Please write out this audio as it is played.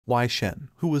Wei Shen,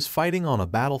 who was fighting on a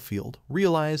battlefield,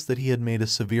 realized that he had made a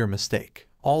severe mistake.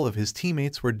 All of his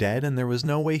teammates were dead and there was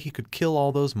no way he could kill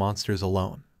all those monsters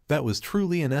alone. That was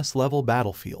truly an S-level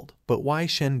battlefield, but Wei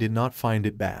Shen did not find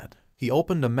it bad. He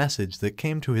opened a message that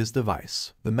came to his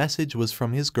device. The message was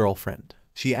from his girlfriend.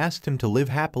 She asked him to live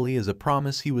happily as a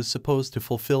promise he was supposed to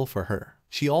fulfill for her.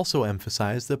 She also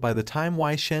emphasized that by the time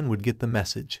Wei Shen would get the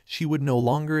message, she would no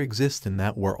longer exist in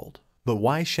that world. But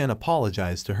Wei Shen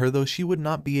apologized to her though she would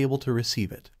not be able to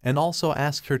receive it, and also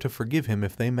asked her to forgive him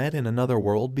if they met in another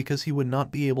world because he would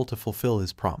not be able to fulfill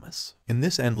his promise. In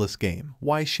this endless game,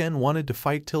 Wei Shen wanted to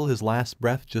fight till his last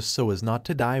breath just so as not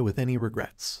to die with any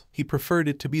regrets. He preferred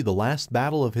it to be the last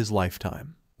battle of his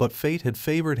lifetime. But fate had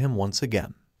favored him once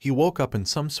again. He woke up in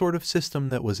some sort of system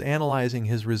that was analyzing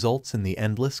his results in the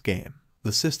endless game.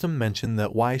 The system mentioned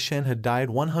that Wei Shen had died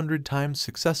 100 times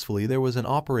successfully. There was an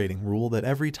operating rule that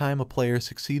every time a player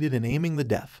succeeded in aiming the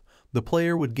death, the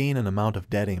player would gain an amount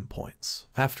of dead aim points.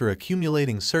 After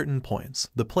accumulating certain points,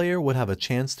 the player would have a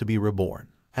chance to be reborn.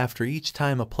 After each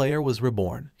time a player was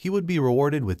reborn, he would be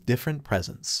rewarded with different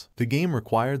presents. The game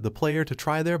required the player to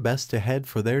try their best to head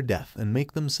for their death and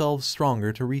make themselves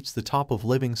stronger to reach the top of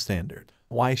living standard.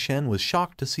 Wei Shen was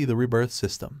shocked to see the rebirth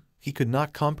system. He could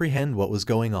not comprehend what was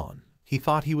going on. He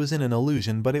thought he was in an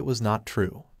illusion, but it was not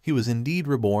true. He was indeed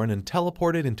reborn and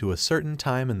teleported into a certain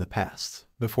time in the past.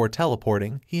 Before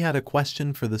teleporting, he had a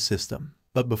question for the system.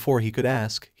 But before he could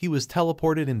ask, he was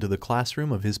teleported into the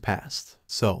classroom of his past.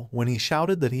 So, when he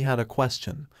shouted that he had a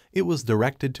question, it was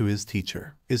directed to his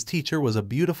teacher. His teacher was a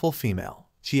beautiful female.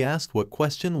 She asked what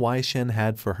question Wei Shen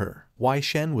had for her. Wei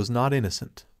Shen was not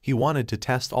innocent. He wanted to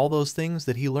test all those things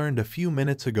that he learned a few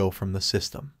minutes ago from the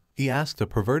system. He asked a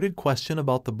perverted question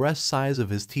about the breast size of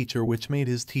his teacher, which made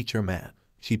his teacher mad.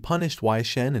 She punished Wei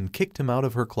Shen and kicked him out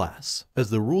of her class. As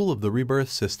the rule of the rebirth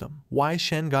system, Wei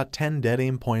Shen got 10 dead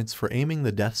aim points for aiming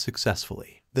the death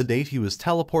successfully. The date he was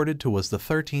teleported to was the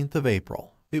 13th of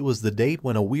April. It was the date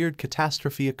when a weird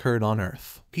catastrophe occurred on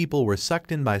Earth. People were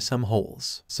sucked in by some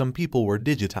holes. Some people were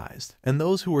digitized, and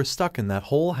those who were stuck in that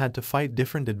hole had to fight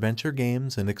different adventure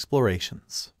games and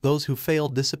explorations. Those who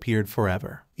failed disappeared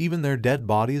forever. Even their dead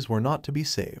bodies were not to be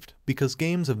saved, because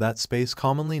games of that space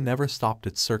commonly never stopped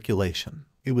its circulation.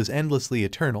 It was endlessly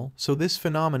eternal, so this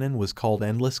phenomenon was called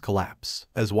endless collapse.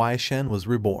 As Wei Shen was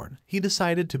reborn, he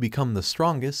decided to become the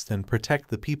strongest and protect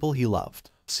the people he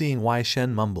loved. Seeing Wei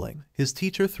Shen mumbling, his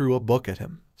teacher threw a book at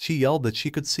him. She yelled that she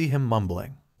could see him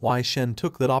mumbling. Wei Shen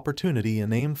took that opportunity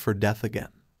and aimed for death again.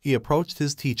 He approached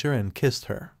his teacher and kissed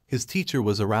her. His teacher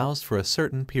was aroused for a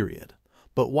certain period,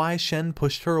 but Wei Shen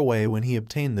pushed her away when he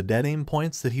obtained the dead aim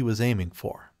points that he was aiming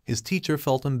for. His teacher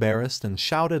felt embarrassed and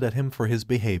shouted at him for his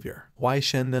behavior. Wei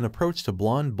Shen then approached a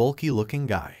blonde, bulky-looking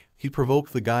guy. He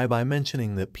provoked the guy by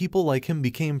mentioning that people like him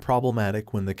became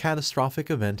problematic when the catastrophic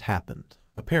event happened.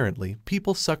 Apparently,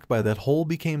 people sucked by that hole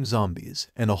became zombies,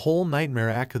 and a whole nightmare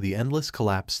act of the endless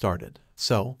collapse started.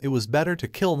 So, it was better to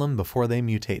kill them before they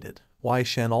mutated. Wei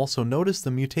Shen also noticed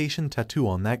the mutation tattoo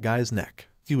on that guy's neck.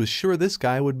 He was sure this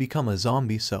guy would become a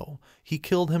zombie, so he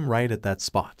killed him right at that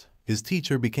spot. His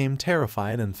teacher became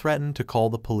terrified and threatened to call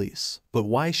the police. But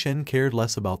Wei Shen cared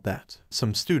less about that.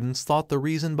 Some students thought the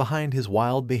reason behind his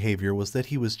wild behavior was that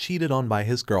he was cheated on by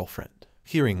his girlfriend.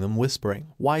 Hearing them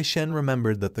whispering, Wei Shen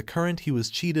remembered that the current he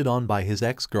was cheated on by his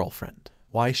ex-girlfriend.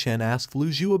 Wei Shen asked Lu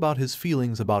Zhu about his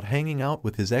feelings about hanging out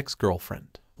with his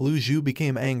ex-girlfriend. Lu Zhu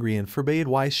became angry and forbade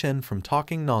Wei Shen from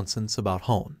talking nonsense about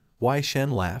Hone. Wei Shen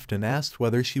laughed and asked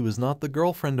whether she was not the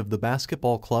girlfriend of the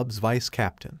basketball club's vice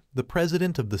captain, the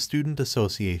president of the student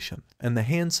association, and the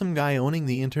handsome guy owning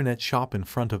the internet shop in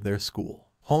front of their school.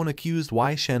 Hone accused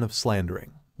Wei Shen of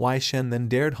slandering. Wei Shen then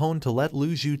dared Hone to let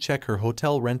Lu Zhu check her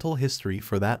hotel rental history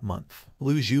for that month.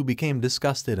 Lu Zhu became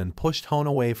disgusted and pushed Hone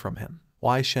away from him.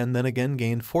 Wei Shen then again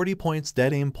gained 40 points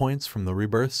dead aim points from the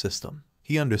rebirth system.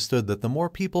 He understood that the more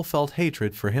people felt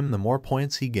hatred for him, the more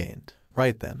points he gained.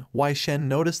 Right then, Wei Shen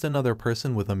noticed another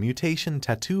person with a mutation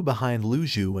tattoo behind Lu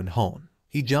Zhu and Hone.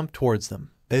 He jumped towards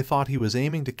them. They thought he was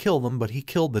aiming to kill them, but he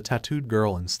killed the tattooed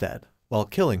girl instead. While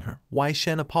killing her, Wei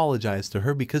Shen apologized to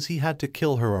her because he had to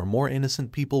kill her or more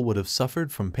innocent people would have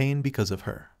suffered from pain because of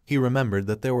her. He remembered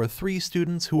that there were 3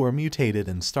 students who were mutated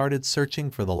and started searching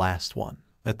for the last one.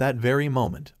 At that very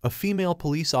moment, a female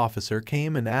police officer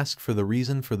came and asked for the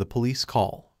reason for the police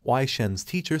call. Wei Shen's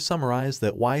teacher summarized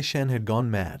that Wei Shen had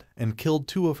gone mad and killed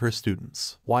 2 of her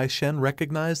students. Wei Shen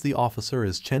recognized the officer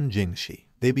as Chen Jingxi.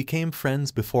 They became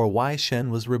friends before Wei Shen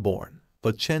was reborn.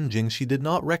 But Chen Jingxi did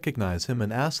not recognize him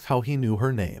and asked how he knew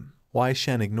her name. Wei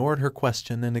Shen ignored her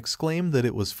question and exclaimed that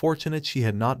it was fortunate she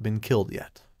had not been killed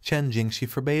yet. Chen Jingxi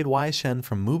forbade Wei Shen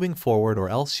from moving forward or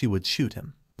else she would shoot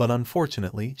him. but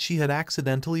unfortunately, she had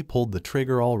accidentally pulled the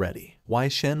trigger already. Wei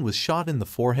Shen was shot in the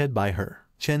forehead by her.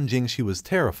 Chen Jingxi was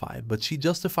terrified, but she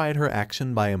justified her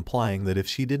action by implying that if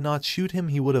she did not shoot him,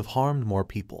 he would have harmed more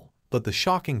people. But the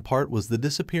shocking part was the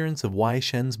disappearance of Wei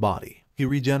Shen's body. He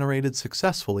regenerated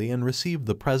successfully and received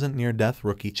the present near-death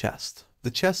rookie chest. The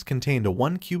chest contained a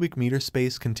 1 cubic meter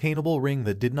space containable ring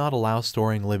that did not allow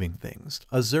storing living things,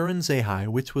 a Zuren Zeihai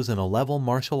which was in a level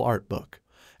martial art book,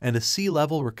 and a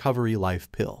C-level recovery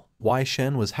life pill. Wei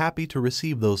Shen was happy to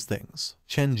receive those things.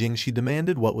 Chen Jingxi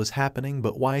demanded what was happening,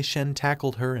 but Wei Shen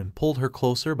tackled her and pulled her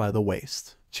closer by the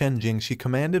waist. Chen Jingxi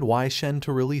commanded Wei Shen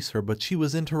to release her, but she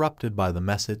was interrupted by the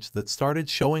message that started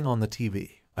showing on the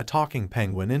TV. A talking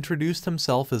penguin introduced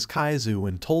himself as Kaizu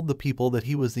and told the people that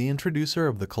he was the introducer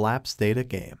of the Collapse Data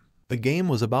game. The game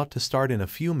was about to start in a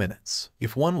few minutes.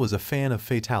 If one was a fan of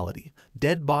fatality,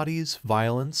 dead bodies,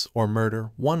 violence, or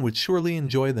murder, one would surely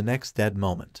enjoy the next dead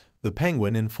moment. The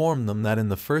penguin informed them that in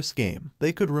the first game,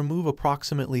 they could remove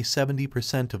approximately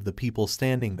 70% of the people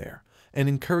standing there, and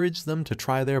encouraged them to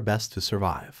try their best to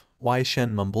survive. Wei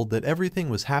Shen mumbled that everything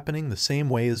was happening the same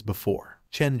way as before.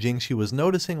 Chen Jingxi was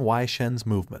noticing Wei Shen's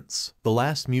movements. The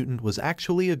last mutant was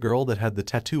actually a girl that had the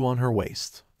tattoo on her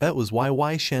waist. That was why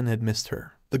Wei Shen had missed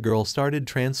her. The girl started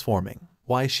transforming.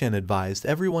 Wei Shen advised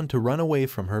everyone to run away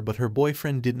from her, but her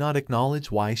boyfriend did not acknowledge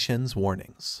Wei Shen's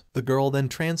warnings. The girl then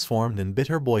transformed and bit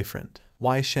her boyfriend.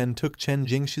 Wei Shen took Chen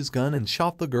Jingxi's gun and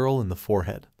shot the girl in the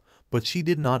forehead, but she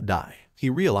did not die. He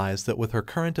realized that with her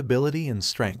current ability and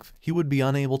strength, he would be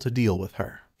unable to deal with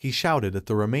her. He shouted at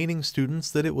the remaining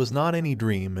students that it was not any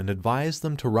dream and advised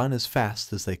them to run as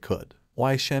fast as they could.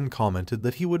 Wei Shen commented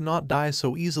that he would not die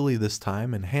so easily this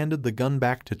time and handed the gun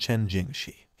back to Chen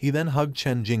Jingxi. He then hugged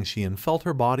Chen Jingxi and felt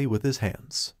her body with his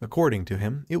hands. According to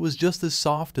him, it was just as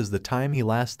soft as the time he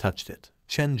last touched it.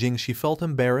 Chen Jingxi felt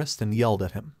embarrassed and yelled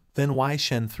at him. Then Wei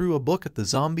Shen threw a book at the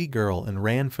zombie girl and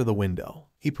ran for the window.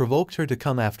 He provoked her to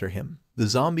come after him. The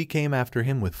zombie came after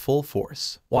him with full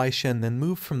force. Wei Shen then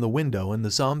moved from the window and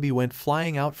the zombie went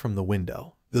flying out from the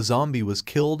window. The zombie was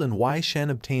killed and Wei Shen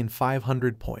obtained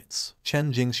 500 points.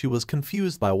 Chen Jingxi was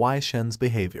confused by Wei Shen's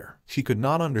behavior. She could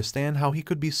not understand how he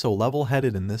could be so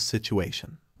level-headed in this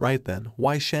situation. Right then,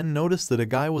 Wei Shen noticed that a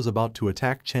guy was about to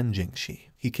attack Chen Jingxi.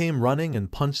 He came running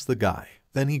and punched the guy.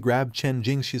 Then he grabbed Chen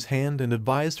Jingxi's hand and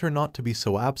advised her not to be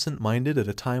so absent-minded at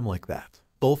a time like that.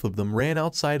 Both of them ran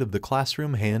outside of the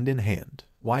classroom hand in hand.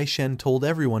 Wei Shen told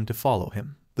everyone to follow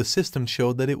him. The system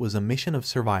showed that it was a mission of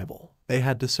survival. They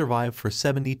had to survive for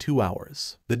 72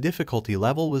 hours. The difficulty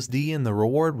level was D and the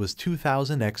reward was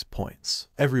 2000 X points.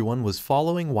 Everyone was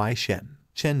following Wei Shen.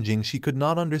 Chen Jingxi could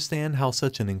not understand how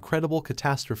such an incredible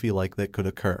catastrophe like that could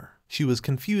occur. She was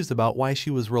confused about why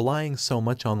she was relying so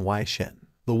much on Wei Shen.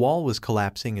 The wall was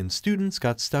collapsing and students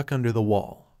got stuck under the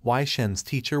wall. Wei Shen's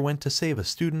teacher went to save a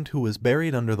student who was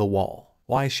buried under the wall.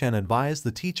 Wei Shen advised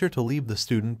the teacher to leave the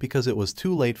student because it was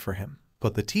too late for him.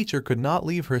 But the teacher could not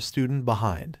leave her student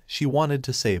behind. She wanted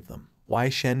to save them. Wei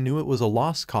Shen knew it was a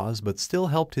lost cause but still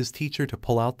helped his teacher to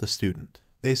pull out the student.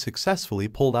 They successfully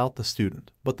pulled out the student,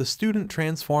 but the student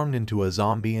transformed into a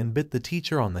zombie and bit the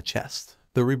teacher on the chest.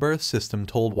 The rebirth system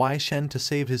told Wei Shen to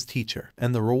save his teacher,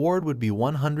 and the reward would be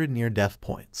 100 near-death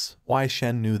points. Wei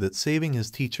Shen knew that saving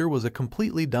his teacher was a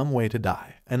completely dumb way to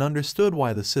die, and understood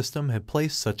why the system had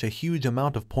placed such a huge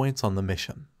amount of points on the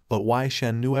mission. But Wei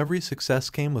Shen knew every success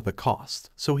came with a cost,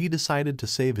 so he decided to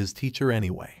save his teacher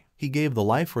anyway. He gave the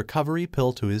life recovery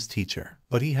pill to his teacher,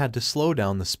 but he had to slow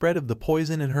down the spread of the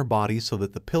poison in her body so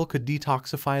that the pill could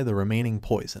detoxify the remaining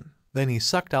poison. Then he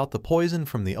sucked out the poison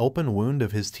from the open wound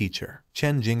of his teacher.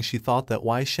 Chen Jingxi thought that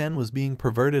Wei Shen was being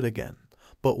perverted again,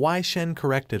 but Wei Shen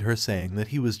corrected her, saying that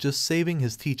he was just saving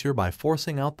his teacher by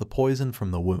forcing out the poison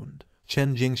from the wound.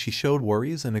 Chen Jingxi showed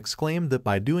worries and exclaimed that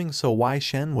by doing so Wei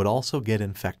Shen would also get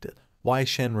infected. Wei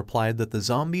Shen replied that the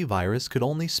zombie virus could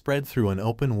only spread through an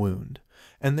open wound,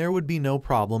 and there would be no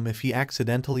problem if he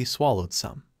accidentally swallowed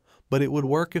some, but it would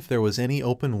work if there was any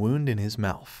open wound in his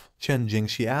mouth. Chen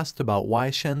Jingxi asked about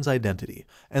Wei Shen's identity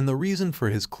and the reason for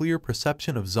his clear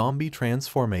perception of zombie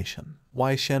transformation.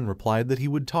 Wei Shen replied that he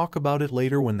would talk about it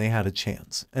later when they had a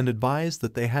chance, and advised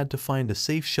that they had to find a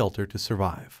safe shelter to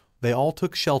survive. They all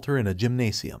took shelter in a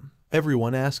gymnasium.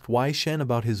 Everyone asked Wei Shen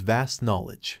about his vast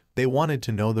knowledge. They wanted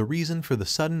to know the reason for the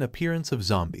sudden appearance of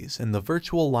zombies and the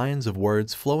virtual lines of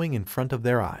words flowing in front of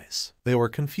their eyes. They were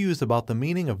confused about the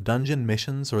meaning of dungeon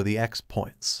missions or the X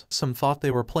points. Some thought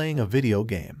they were playing a video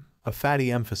game. A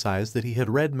fatty emphasized that he had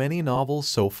read many novels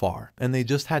so far, and they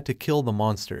just had to kill the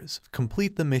monsters,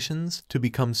 complete the missions, to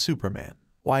become Superman.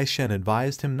 Wei Shen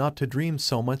advised him not to dream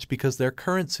so much because their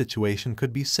current situation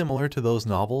could be similar to those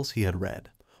novels he had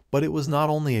read. But it was not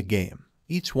only a game.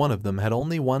 Each one of them had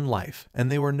only one life,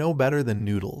 and they were no better than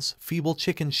noodles, feeble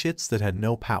chicken shits that had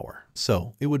no power.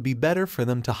 So, it would be better for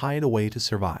them to hide away to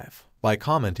survive. By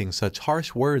commenting such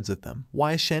harsh words at them,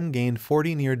 Wei Shen gained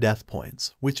 40 near-death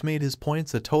points, which made his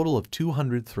points a total of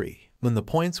 203. When the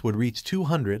points would reach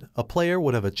 200, a player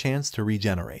would have a chance to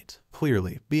regenerate.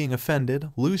 Clearly, being offended,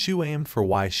 Lu Xu aimed for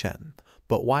Wei Shen,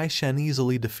 but Wei Shen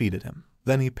easily defeated him.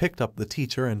 Then he picked up the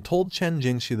teacher and told Chen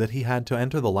Jingxi that he had to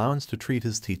enter the lounge to treat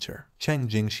his teacher. Chen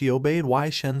Jingxi obeyed Wei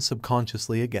Shen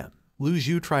subconsciously again. Lu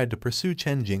Xu tried to pursue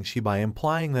Chen Jingxi by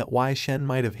implying that Wei Shen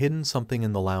might have hidden something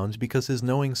in the lounge because his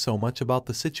knowing so much about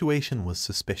the situation was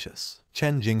suspicious.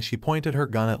 Chen Jingxi pointed her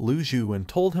gun at Lu Xu and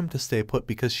told him to stay put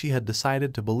because she had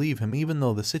decided to believe him even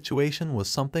though the situation was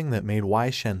something that made Wei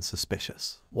Shen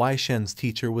suspicious. Wei Shen's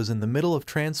teacher was in the middle of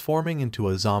transforming into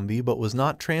a zombie but was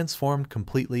not transformed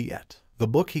completely yet. The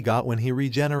book he got when he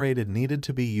regenerated needed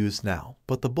to be used now,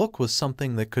 but the book was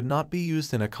something that could not be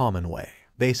used in a common way.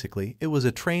 Basically, it was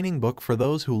a training book for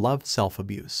those who loved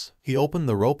self-abuse. He opened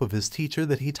the rope of his teacher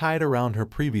that he tied around her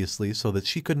previously so that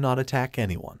she could not attack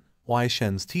anyone. Wei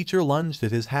Shen's teacher lunged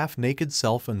at his half-naked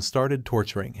self and started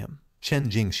torturing him. Chen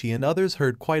Jingxi and others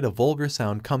heard quite a vulgar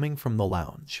sound coming from the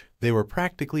lounge. They were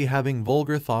practically having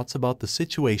vulgar thoughts about the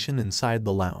situation inside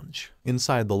the lounge.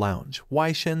 Inside the lounge,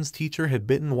 Wei Shen's teacher had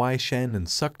bitten Wei Shen and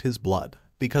sucked his blood.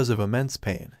 Because of immense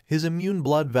pain, his immune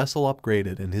blood vessel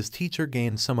upgraded and his teacher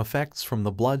gained some effects from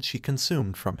the blood she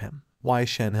consumed from him. Wei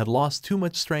Shen had lost too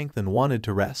much strength and wanted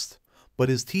to rest, but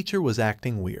his teacher was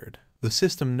acting weird. The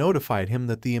system notified him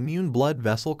that the immune blood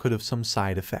vessel could have some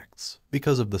side effects.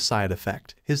 Because of the side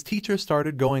effect, his teacher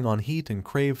started going on heat and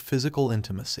craved physical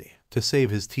intimacy. To save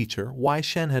his teacher, Wei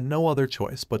Shen had no other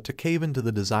choice but to cave into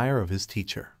the desire of his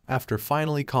teacher. After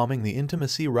finally calming the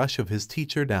intimacy rush of his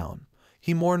teacher down,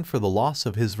 he mourned for the loss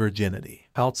of his virginity.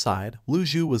 Outside, Lu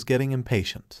Xu was getting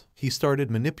impatient. He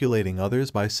started manipulating others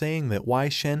by saying that Wei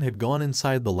Shen had gone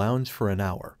inside the lounge for an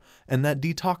hour, and that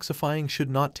detoxifying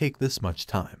should not take this much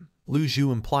time. Lu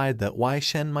Xu implied that Wei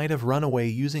Shen might have run away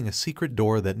using a secret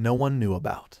door that no one knew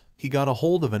about. He got a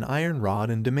hold of an iron rod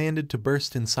and demanded to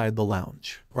burst inside the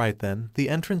lounge. Right then, the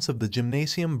entrance of the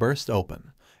gymnasium burst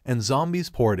open, and zombies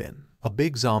poured in. A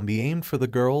big zombie aimed for the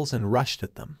girls and rushed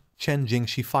at them. Chen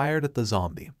Jingxi fired at the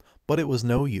zombie, but it was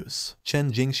no use.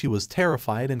 Chen Jingxi was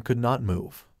terrified and could not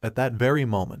move. At that very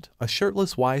moment, a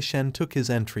shirtless Wei Shen took his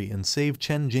entry and saved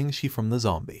Chen Jingxi from the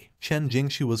zombie. Chen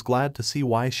Jingxi was glad to see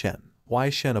Wei Shen. Wei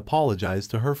Shen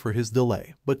apologized to her for his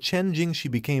delay, but Chen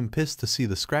Jingxi became pissed to see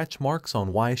the scratch marks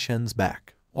on Wei Shen's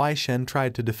back. Wei Shen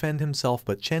tried to defend himself,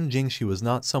 but Chen Jingxi was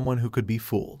not someone who could be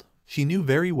fooled. She knew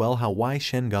very well how Wei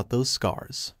Shen got those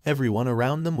scars. Everyone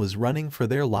around them was running for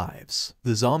their lives.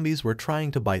 The zombies were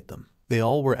trying to bite them. They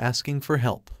all were asking for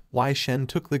help. Wei Shen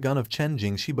took the gun of Chen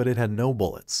Jingxi, but it had no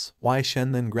bullets. Wei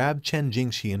Shen then grabbed Chen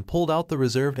Jingxi and pulled out the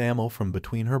reserved ammo from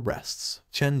between her breasts.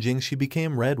 Chen Jingxi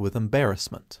became red with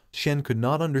embarrassment. Shen could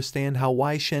not understand how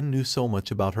Wei Shen knew so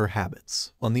much about her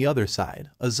habits. On the other side,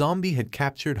 a zombie had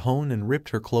captured Hone and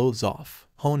ripped her clothes off.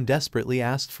 Hone desperately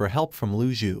asked for help from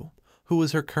Lu Xu, who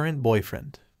was her current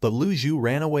boyfriend, but Lu Xu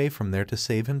ran away from there to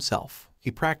save himself. He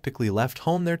practically left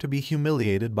Hone there to be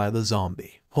humiliated by the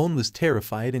zombie. Hone was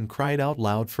terrified and cried out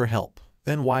loud for help.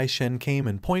 Then Wei Shen came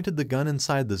and pointed the gun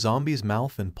inside the zombie's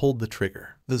mouth and pulled the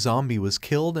trigger. The zombie was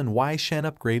killed and Wei Shen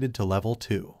upgraded to level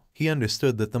 2. He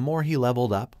understood that the more he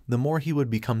leveled up, the more he would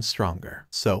become stronger.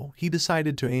 So, he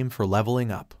decided to aim for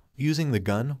leveling up. Using the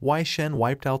gun, Wei Shen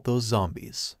wiped out those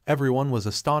zombies. Everyone was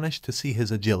astonished to see his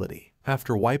agility.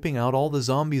 After wiping out all the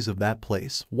zombies of that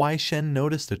place, Wei Shen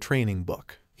noticed a training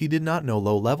book. He did not know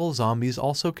low-level zombies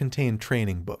also contained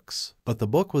training books, but the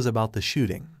book was about the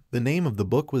shooting. The name of the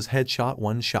book was Headshot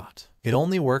One Shot. It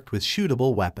only worked with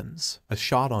shootable weapons. A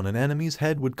shot on an enemy's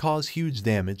head would cause huge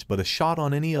damage, but a shot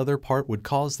on any other part would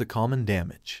cause the common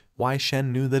damage. Wei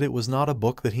Shen knew that it was not a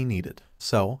book that he needed,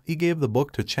 so he gave the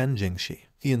book to Chen Jingxi.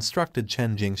 He instructed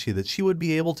Chen Jingxi that she would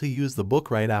be able to use the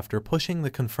book right after pushing the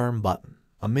confirm button.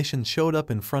 A mission showed up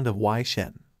in front of Wei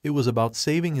Shen. It was about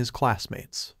saving his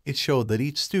classmates. It showed that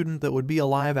each student that would be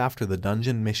alive after the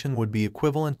dungeon mission would be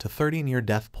equivalent to 30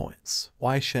 near-death points.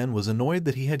 Wei Shen was annoyed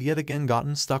that he had yet again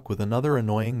gotten stuck with another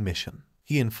annoying mission.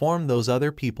 He informed those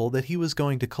other people that he was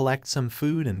going to collect some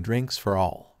food and drinks for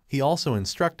all. He also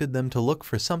instructed them to look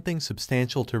for something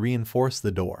substantial to reinforce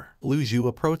the door. Lu Xu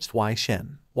approached Wei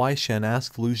Shen. Wei Shen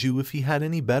asked Lu Xu if he had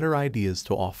any better ideas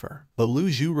to offer, but Lu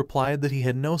Xu replied that he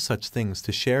had no such things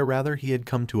to share, rather he had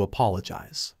come to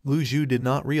apologize. Lu Xu did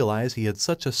not realize he had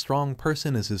such a strong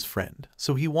person as his friend,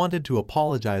 so he wanted to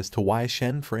apologize to Wei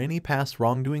Shen for any past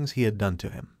wrongdoings he had done to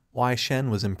him. Wei Shen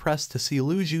was impressed to see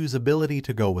Lu Zhu's ability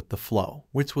to go with the flow,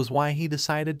 which was why he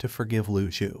decided to forgive Lu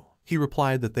Zhu. He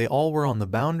replied that they all were on the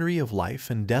boundary of life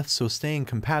and death, so staying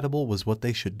compatible was what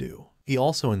they should do. He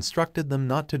also instructed them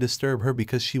not to disturb her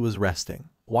because she was resting.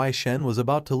 Wei Shen was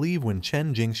about to leave when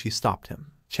Chen Jingxi stopped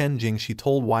him. Chen Jingxi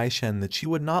told Wei Shen that she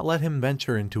would not let him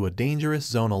venture into a dangerous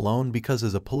zone alone because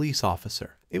as a police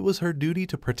officer, it was her duty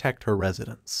to protect her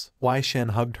residents. Wei Shen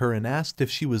hugged her and asked if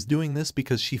she was doing this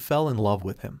because she fell in love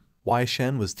with him. Wei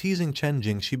Shen was teasing Chen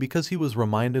Jingxi because he was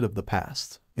reminded of the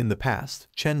past. In the past,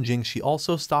 Chen Jingxi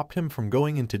also stopped him from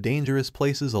going into dangerous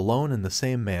places alone in the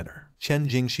same manner. Chen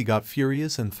Jingxi got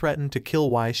furious and threatened to kill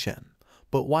Wei Shen,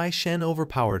 but Wei Shen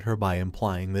overpowered her by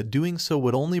implying that doing so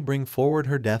would only bring forward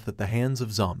her death at the hands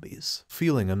of zombies.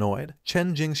 Feeling annoyed,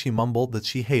 Chen Jingxi mumbled that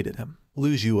she hated him.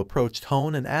 Lu Zhu approached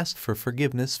Hone and asked for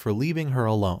forgiveness for leaving her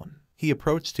alone. He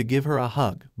approached to give her a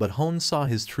hug, but Hone saw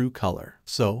his true color,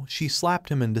 so she slapped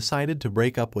him and decided to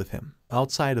break up with him.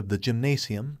 Outside of the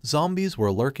gymnasium, zombies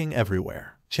were lurking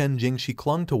everywhere. Chen Jingxi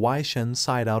clung to Wei Shen's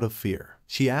side out of fear.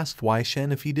 She asked Wei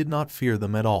Shen if he did not fear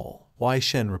them at all. Wei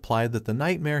Shen replied that the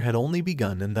nightmare had only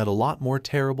begun and that a lot more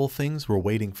terrible things were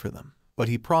waiting for them. But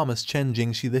he promised Chen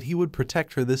Jingxi that he would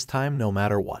protect her this time no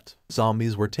matter what.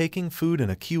 Zombies were taking food in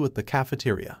a queue at the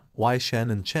cafeteria. Wei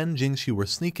Shen and Chen Jingxi were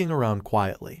sneaking around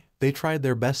quietly. They tried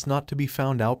their best not to be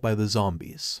found out by the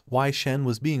zombies. Wei Shen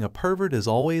was being a pervert as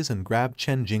always and grabbed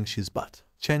Chen Jingxi's butt.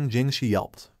 Chen Jingxi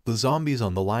yelped. The zombies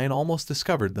on the line almost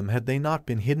discovered them had they not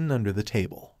been hidden under the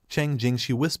table. Chen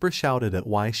Jingxi shouted at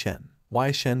Wei Shen.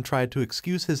 Wei Shen tried to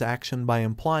excuse his action by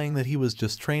implying that he was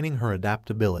just training her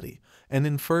adaptability, and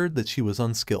inferred that she was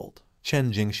unskilled.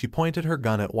 Chen Jingxi pointed her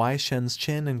gun at Wei Shen's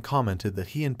chin and commented that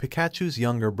he and Pikachu's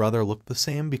younger brother looked the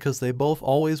same because they both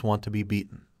always want to be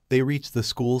beaten. They reached the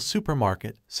school's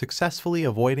supermarket, successfully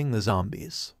avoiding the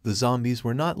zombies. The zombies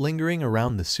were not lingering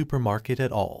around the supermarket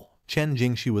at all. Chen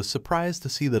Jingxi was surprised to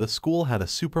see that a school had a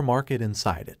supermarket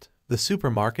inside it. The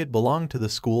supermarket belonged to the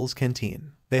school's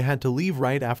canteen. They had to leave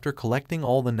right after collecting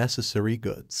all the necessary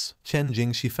goods. Chen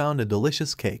Jingxi found a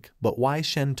delicious cake, but Wei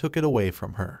Shen took it away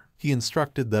from her. He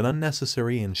instructed that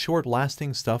unnecessary and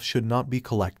short-lasting stuff should not be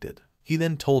collected. He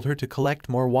then told her to collect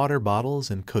more water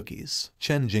bottles and cookies.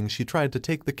 Chen Jingxi tried to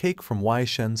take the cake from Wei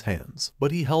Shen's hands,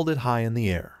 but he held it high in the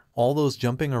air. All those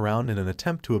jumping around in an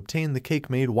attempt to obtain the cake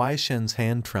made Wei Shen's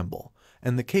hand tremble,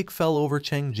 and the cake fell over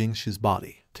Chen Jingxi's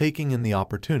body. Taking in the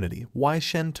opportunity, Wei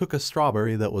Shen took a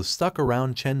strawberry that was stuck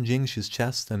around Chen Jingxi's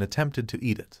chest and attempted to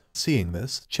eat it. Seeing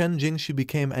this, Chen Jingxi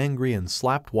became angry and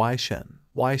slapped Wei Shen.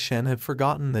 Wei Shen had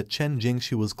forgotten that Chen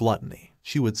Jingxi was gluttony.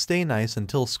 She would stay nice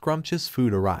until scrumptious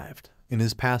food arrived. In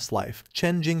his past life,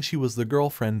 Chen Jingxi was the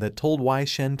girlfriend that told Wei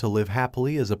Shen to live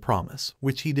happily as a promise,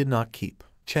 which he did not keep.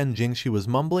 Chen Jingxi was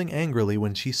mumbling angrily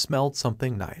when she smelled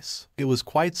something nice. It was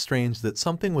quite strange that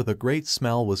something with a great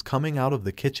smell was coming out of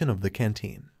the kitchen of the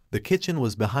canteen. The kitchen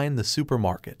was behind the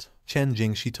supermarket. Chen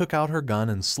Jingxi took out her gun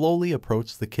and slowly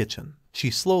approached the kitchen. She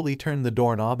slowly turned the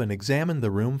doorknob and examined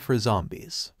the room for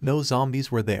zombies. No zombies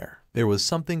were there. There was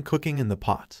something cooking in the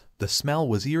pot. The smell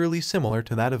was eerily similar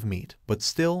to that of meat, but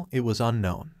still, it was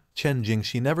unknown. Chen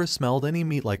Jingxi never smelled any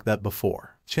meat like that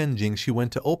before. Chen Jingxi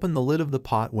went to open the lid of the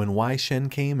pot when Wei Shen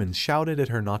came and shouted at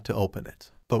her not to open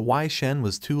it. But Wei Shen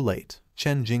was too late.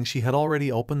 Chen Jingxi had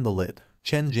already opened the lid.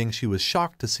 Chen Jingxi was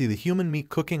shocked to see the human meat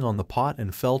cooking on the pot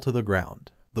and fell to the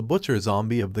ground. The butcher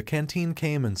zombie of the canteen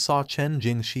came and saw Chen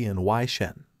Jingxi and Wei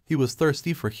Shen. He was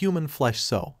thirsty for human flesh,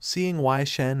 so, seeing Wei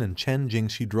Shen and Chen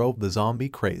Jingxi drove the zombie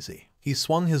crazy. He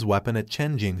swung his weapon at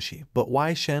Chen Jingxi, but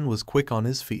Wei Shen was quick on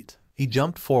his feet. He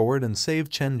jumped forward and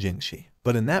saved Chen Jingxi,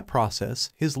 but in that process,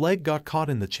 his leg got caught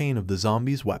in the chain of the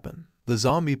zombie's weapon. The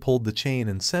zombie pulled the chain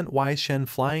and sent Wei Shen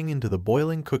flying into the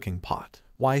boiling cooking pot.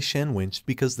 Wei Shen winced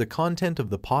because the content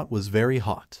of the pot was very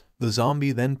hot. The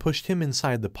zombie then pushed him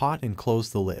inside the pot and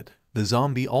closed the lid. The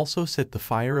zombie also set the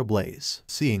fire ablaze.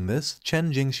 Seeing this,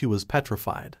 Chen Jingxi was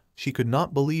petrified. She could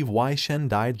not believe Wei Shen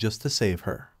died just to save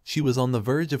her. She was on the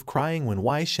verge of crying when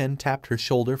Wei Shen tapped her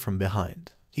shoulder from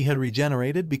behind. He had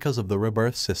regenerated because of the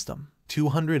rebirth system.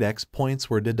 200x points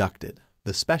were deducted.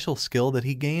 The special skill that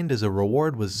he gained as a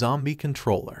reward was Zombie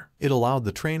Controller. It allowed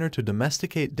the trainer to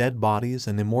domesticate dead bodies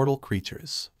and immortal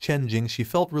creatures. Chen Jingxi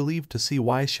felt relieved to see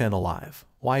Wei Shen alive.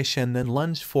 Wei Shen then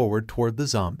lunged forward toward the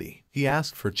zombie. He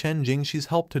asked for Chen Jingxi's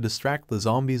help to distract the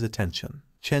zombie's attention.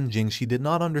 Chen Jingxi did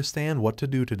not understand what to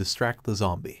do to distract the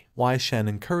zombie. Wei Shen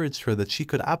encouraged her that she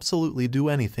could absolutely do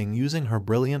anything using her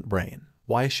brilliant brain.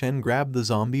 Wei Shen grabbed the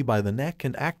zombie by the neck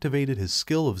and activated his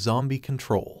skill of zombie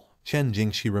control. Chen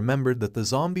Jingxi remembered that the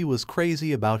zombie was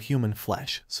crazy about human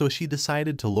flesh, so she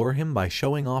decided to lure him by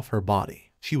showing off her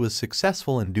body. She was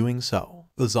successful in doing so.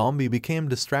 The zombie became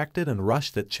distracted and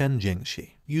rushed at Chen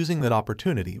Jingshi. Using that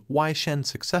opportunity, Wei Shen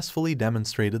successfully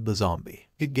demonstrated the zombie.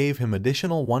 It gave him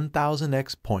additional 1000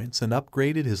 X points and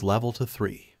upgraded his level to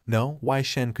 3. No, Wei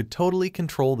Shen could totally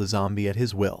control the zombie at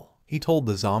his will. He told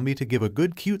the zombie to give a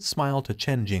good cute smile to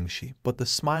Chen Jingshi, but the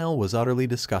smile was utterly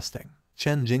disgusting.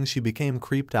 Chen Jingshi became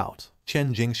creeped out.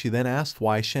 Chen Jingshi then asked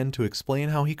Wei Shen to explain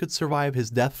how he could survive his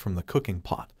death from the cooking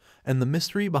pot, and the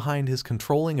mystery behind his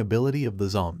controlling ability of the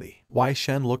zombie. Wei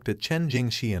Shen looked at Chen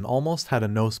Jingshi and almost had a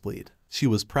nosebleed. She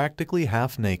was practically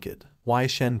half naked. Wei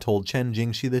Shen told Chen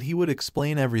Jingshi that he would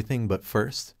explain everything, but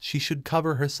first, she should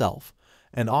cover herself,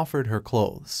 and offered her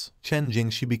clothes. Chen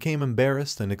Jingshi became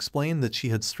embarrassed and explained that she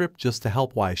had stripped just to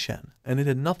help Wei Shen, and it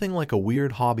had nothing like a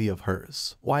weird hobby of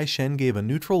hers. Wei Shen gave a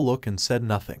neutral look and said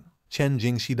nothing. Chen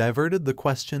Jingshi diverted the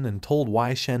question and told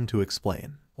Wei Shen to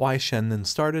explain. Wei Shen then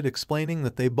started explaining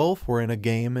that they both were in a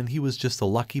game and he was just a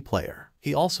lucky player.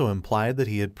 He also implied that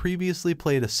he had previously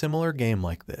played a similar game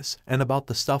like this, and about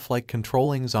the stuff like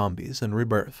controlling zombies and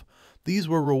rebirth. These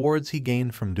were rewards he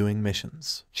gained from doing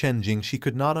missions. Chen Jingshi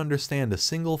could not understand a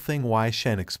single thing Wei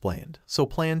Shen explained, so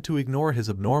planned to ignore his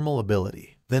abnormal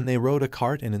ability. Then they rode a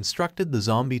cart and instructed the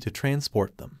zombie to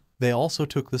transport them. They also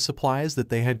took the supplies that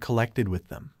they had collected with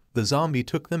them. The zombie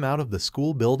took them out of the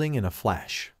school building in a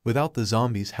flash. Without the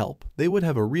zombie's help, they would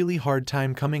have a really hard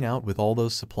time coming out with all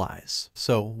those supplies.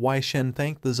 So, Wei Shen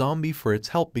thanked the zombie for its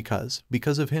help because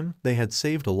of him, they had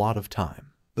saved a lot of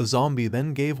time. The zombie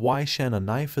then gave Wei Shen a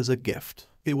knife as a gift.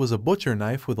 It was a butcher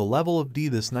knife with a level of D.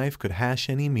 This knife could hash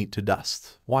any meat to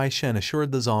dust. Wei Shen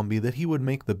assured the zombie that he would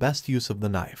make the best use of the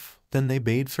knife. Then they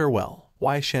bade farewell.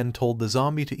 Wei Shen told the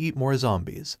zombie to eat more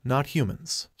zombies, not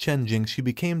humans. Chen Jingshi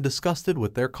became disgusted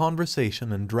with their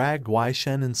conversation and dragged Wei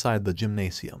Shen inside the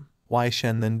gymnasium. Wei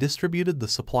Shen then distributed the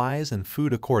supplies and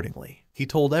food accordingly. He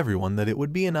told everyone that it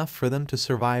would be enough for them to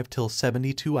survive till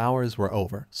 72 hours were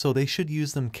over, so they should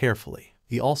use them carefully.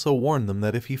 He also warned them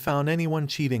that if he found anyone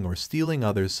cheating or stealing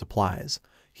others' supplies,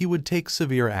 he would take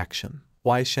severe action.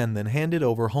 Wei Shen then handed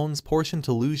over Hon's portion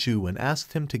to Lu Zhu and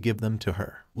asked him to give them to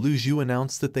her. Lu Zhu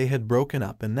announced that they had broken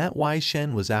up and that Wei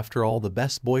Shen was after all the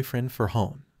best boyfriend for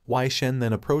Hon. Wei Shen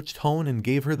then approached Hon and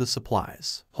gave her the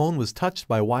supplies. Hon was touched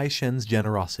by Wei Shen's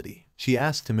generosity. She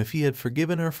asked him if he had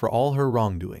forgiven her for all her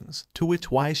wrongdoings, to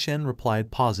which Wei Shen replied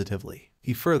positively.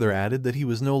 He further added that he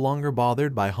was no longer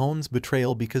bothered by Hon's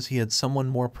betrayal because he had someone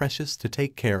more precious to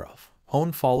take care of.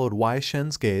 Hon followed Wei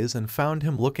Shen's gaze and found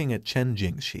him looking at Chen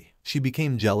Jingshi. She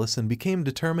became jealous and became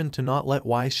determined to not let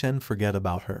Wei Shen forget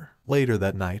about her. Later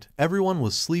that night, everyone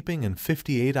was sleeping and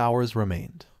 58 hours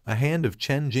remained. A hand of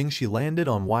Chen Jingshi landed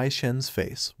on Wei Shen's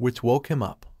face, which woke him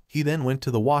up. He then went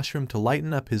to the washroom to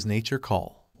lighten up his nature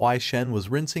call. Wei Shen was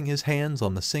rinsing his hands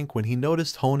on the sink when he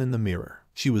noticed Hon in the mirror.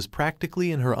 She was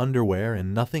practically in her underwear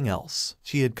and nothing else.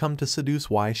 She had come to seduce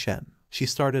Wei Shen. She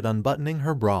started unbuttoning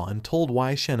her bra and told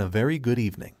Wei Shen a very good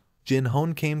evening. Jin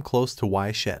Hon came close to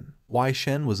Wei Shen. Wei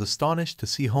Shen was astonished to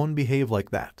see Hon behave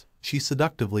like that. She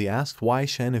seductively asked Wei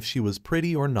Shen if she was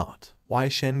pretty or not. Wei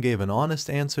Shen gave an honest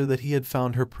answer that he had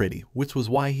found her pretty, which was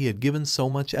why he had given so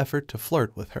much effort to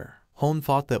flirt with her. Hon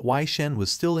thought that Wei Shen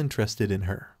was still interested in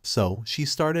her, so she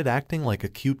started acting like a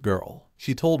cute girl.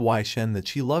 She told Wei Shen that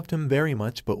she loved him very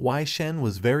much, but Wei Shen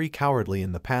was very cowardly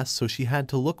in the past, so she had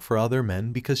to look for other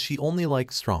men because she only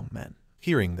liked strong men.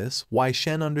 Hearing this, Wei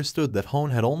Shen understood that Hon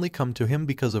had only come to him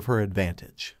because of her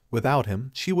advantage. Without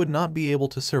him, she would not be able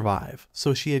to survive,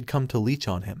 so she had come to leech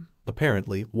on him.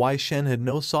 Apparently, Wei Shen had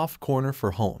no soft corner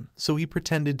for Hon, so he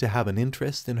pretended to have an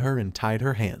interest in her and tied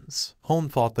her hands. Hon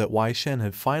thought that Wei Shen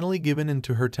had finally given in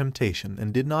to her temptation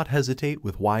and did not hesitate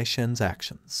with Wei Shen's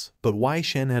actions. But Wei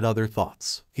Shen had other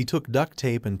thoughts. He took duct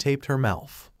tape and taped her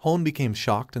mouth. Hon became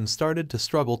shocked and started to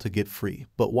struggle to get free,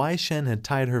 but Wei Shen had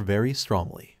tied her very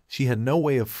strongly. She had no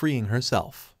way of freeing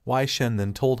herself. Wei Shen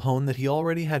then told Hon that he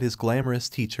already had his glamorous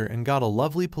teacher and got a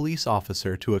lovely police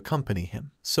officer to accompany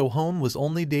him, so Hon was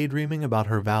only daydreaming about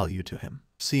her value to him.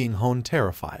 Seeing Hon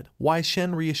terrified, Wei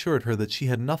Shen reassured her that she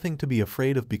had nothing to be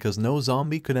afraid of because no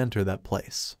zombie could enter that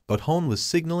place. But Hon was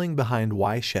signaling behind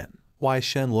Wei Shen. Wei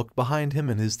Shen looked behind him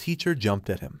and his teacher jumped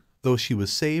at him. Though she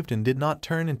was saved and did not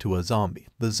turn into a zombie,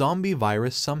 the zombie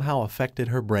virus somehow affected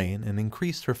her brain and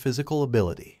increased her physical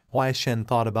ability. Wei Shen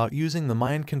thought about using the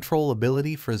mind control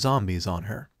ability for zombies on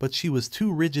her, but she was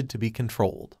too rigid to be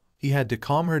controlled. He had to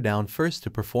calm her down first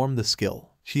to perform the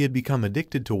skill. She had become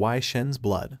addicted to Wei Shen's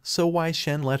blood, so Wei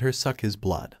Shen let her suck his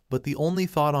blood, but the only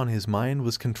thought on his mind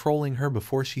was controlling her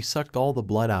before she sucked all the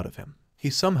blood out of him. He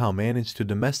somehow managed to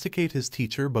domesticate his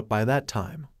teacher, but by that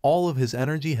time, all of his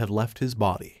energy had left his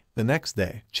body. The next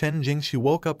day, Chen Jingxi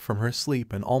woke up from her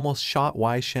sleep and almost shot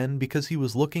Wei Shen because he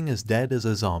was looking as dead as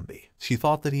a zombie. She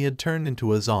thought that he had turned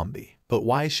into a zombie, but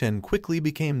Wei Shen quickly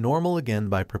became normal again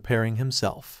by preparing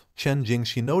himself. Chen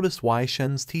Jingxi noticed Wei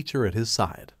Shen's teacher at his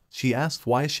side. She asked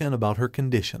Wei Shen about her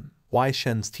condition. Wei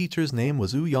Shen's teacher's name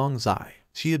was Yangzai.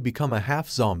 She had become a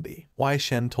half-zombie. Wei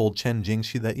Shen told Chen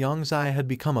Jingxi that Yangzai had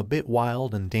become a bit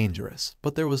wild and dangerous,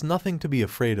 but there was nothing to be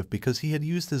afraid of because he had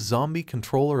used his zombie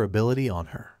controller ability on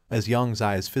her. As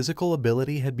Yangzai's physical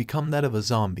ability had become that of a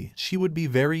zombie, she would be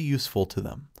very useful to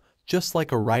them, just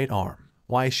like a right arm.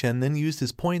 Wei Shen then used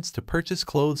his points to purchase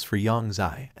clothes for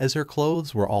Yangzai, as her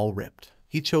clothes were all ripped.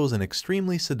 He chose an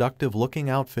extremely seductive-looking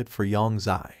outfit for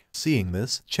Yangzai. Seeing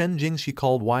this, Chen Jingxi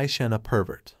called Wei Shen a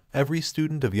pervert. Every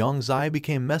student of Yangzai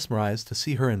became mesmerized to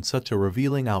see her in such a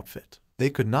revealing outfit. They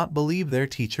could not believe their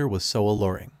teacher was so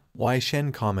alluring. Wei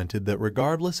Shen commented that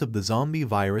regardless of the zombie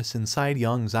virus inside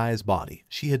Yangzai's body,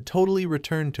 she had totally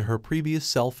returned to her previous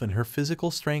self and her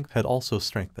physical strength had also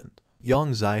strengthened.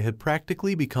 Yangzai had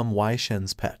practically become Wei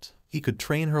Shen's pet. He could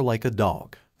train her like a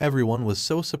dog. Everyone was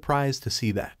so surprised to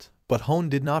see that. But Hone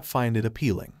did not find it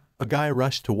appealing. A guy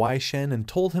rushed to Wei Shen and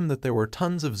told him that there were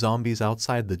tons of zombies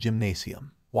outside the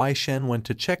gymnasium. Wei Shen went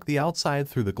to check the outside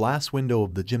through the glass window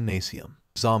of the gymnasium.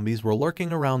 Zombies were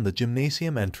lurking around the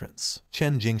gymnasium entrance.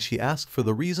 Chen Jingxi asked for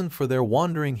the reason for their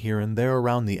wandering here and there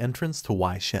around the entrance to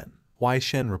Wei Shen. Wei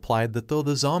Shen replied that though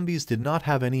the zombies did not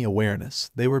have any awareness,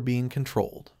 they were being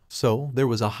controlled. So, there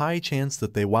was a high chance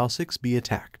that they will be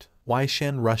attacked. Wei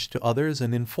Shen rushed to others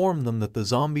and informed them that the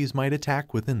zombies might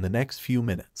attack within the next few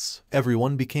minutes.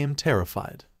 Everyone became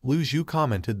terrified. Lu Zhu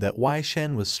commented that Wei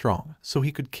Shen was strong, so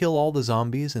he could kill all the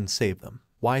zombies and save them.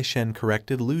 Wei Shen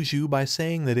corrected Lu Zhu by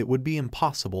saying that it would be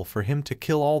impossible for him to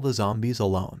kill all the zombies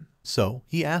alone. So,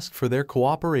 he asked for their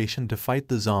cooperation to fight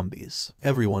the zombies.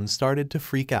 Everyone started to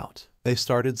freak out. They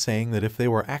started saying that if they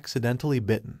were accidentally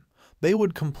bitten, they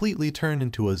would completely turn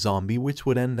into a zombie which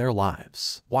would end their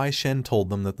lives. Wei Shen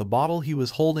told them that the bottle he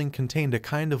was holding contained a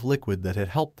kind of liquid that had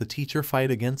helped the teacher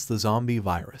fight against the zombie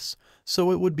virus,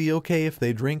 so it would be okay if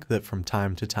they drink that from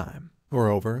time to time.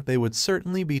 Moreover, they would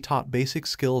certainly be taught basic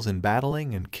skills in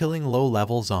battling and killing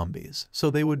low-level zombies,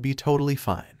 so they would be totally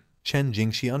fine. Chen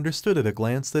Jingxi understood at a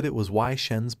glance that it was Wei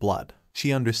Shen's blood.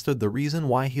 She understood the reason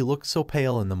why he looked so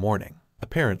pale in the morning.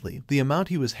 Apparently, the amount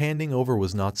he was handing over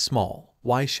was not small.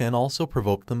 Wei Shen also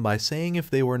provoked them by saying if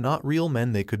they were not real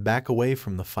men they could back away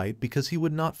from the fight because he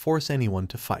would not force anyone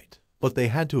to fight. But they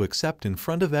had to accept in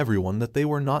front of everyone that they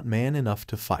were not man enough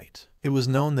to fight. It was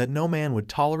known that no man would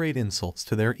tolerate insults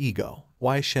to their ego.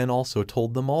 Wei Shen also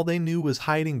told them all they knew was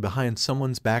hiding behind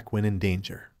someone's back when in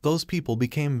danger. Those people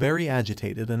became very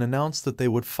agitated and announced that they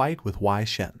would fight with Wei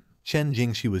Shen. Chen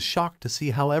Jingxi was shocked to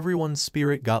see how everyone's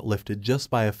spirit got lifted just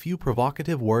by a few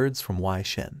provocative words from Wei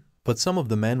Shen. But some of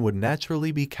the men would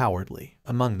naturally be cowardly.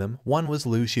 Among them, one was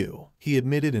Lu Zhu. He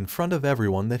admitted in front of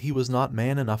everyone that he was not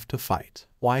man enough to fight.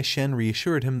 Wei Shen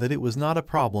reassured him that it was not a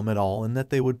problem at all and that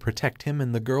they would protect him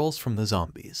and the girls from the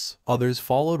zombies. Others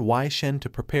followed Wei Shen to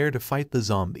prepare to fight the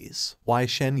zombies. Wei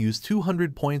Shen used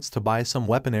 200 points to buy some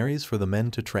weaponaries for the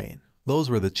men to train. Those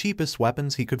were the cheapest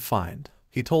weapons he could find.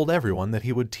 He told everyone that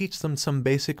he would teach them some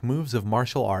basic moves of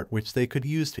martial art which they could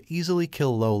use to easily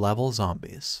kill low-level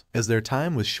zombies. As their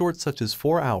time was short, such as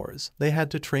 4 hours, they had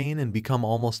to train and become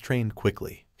almost trained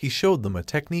quickly. He showed them a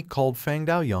technique called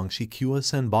Fangdao Yangshi Kua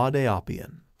Sen Ba De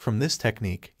Apian. From this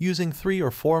technique, using 3 or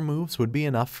 4 moves would be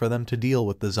enough for them to deal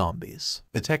with the zombies.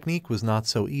 The technique was not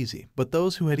so easy, but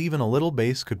those who had even a little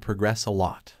base could progress a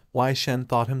lot. Wei Shen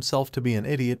thought himself to be an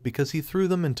idiot because he threw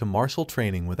them into martial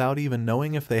training without even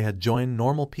knowing if they had joined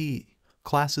normal PE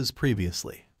classes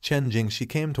previously. Chen Jingxi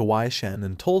came to Wei Shen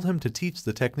and told him to teach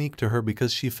the technique to her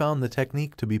because she found the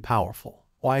technique to be powerful.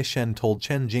 Wei Shen told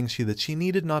Chen Jingxi that she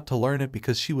needed not to learn it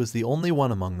because she was the only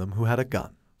one among them who had a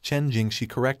gun. Chen Jingxi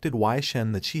corrected Wei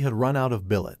Shen that she had run out of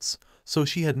billets, so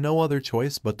she had no other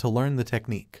choice but to learn the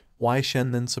technique. Wei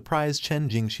Shen then surprised Chen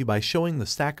Jingxi by showing the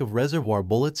stack of reservoir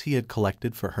bullets he had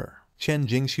collected for her. Chen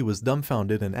Jingxi was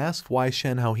dumbfounded and asked Wei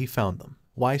Shen how he found them.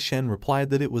 Wei Shen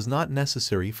replied that it was not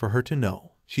necessary for her to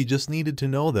know. She just needed to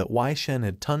know that Wei Shen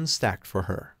had tons stacked for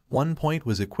her. 1 point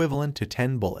was equivalent to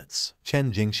 10 bullets.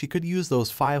 Chen Jingxi could use those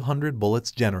 500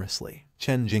 bullets generously.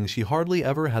 Chen Jingxi hardly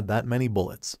ever had that many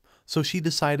bullets, so she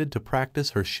decided to practice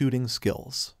her shooting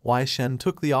skills. Wei Shen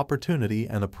took the opportunity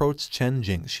and approached Chen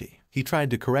Jingxi. He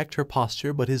tried to correct her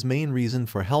posture, but his main reason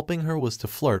for helping her was to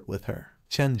flirt with her.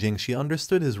 Chen Jingxi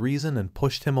understood his reason and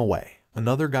pushed him away.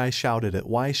 Another guy shouted at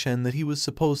Wei Shen that he was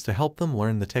supposed to help them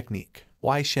learn the technique.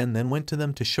 Wei Shen then went to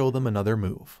them to show them another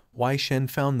move. Wei Shen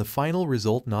found the final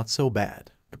result not so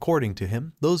bad. According to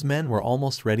him, those men were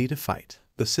almost ready to fight.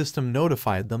 The system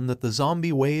notified them that the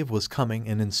zombie wave was coming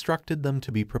and instructed them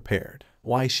to be prepared.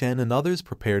 Wei Shen and others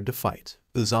prepared to fight.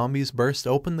 The zombies burst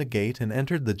open the gate and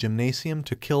entered the gymnasium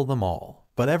to kill them all.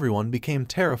 But everyone became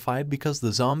terrified because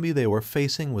the zombie they were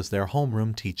facing was their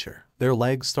homeroom teacher. Their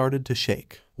legs started to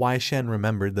shake. Wei Shen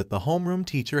remembered that the homeroom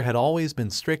teacher had always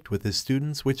been strict with his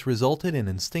students, which resulted in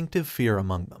instinctive fear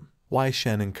among them. Wei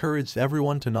Shen encouraged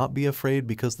everyone to not be afraid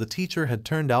because the teacher had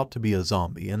turned out to be a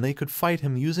zombie and they could fight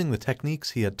him using the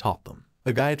techniques he had taught them.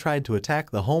 The guy tried to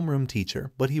attack the homeroom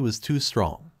teacher, but he was too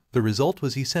strong. The result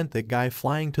was he sent that guy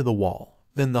flying to the wall.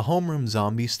 Then the homeroom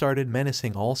zombie started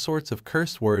menacing all sorts of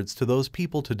curse words to those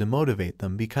people to demotivate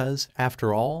them because,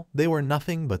 after all, they were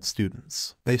nothing but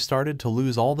students. They started to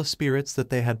lose all the spirits that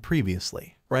they had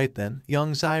previously. Right then,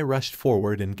 Young Zai rushed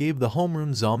forward and gave the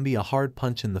homeroom zombie a hard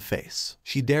punch in the face.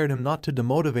 She dared him not to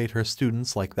demotivate her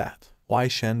students like that. Wei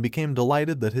Shen became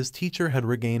delighted that his teacher had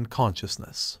regained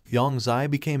consciousness. Young Zai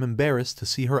became embarrassed to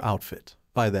see her outfit.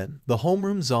 By then, the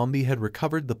homeroom zombie had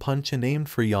recovered the punch and aimed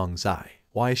for Young Zai.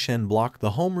 Wei Shen blocked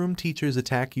the homeroom teacher's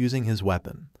attack using his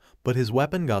weapon, but his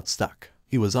weapon got stuck.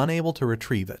 He was unable to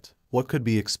retrieve it. What could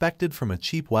be expected from a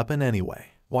cheap weapon anyway?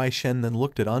 Wei Shen then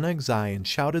looked at Young Zai and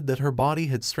shouted that her body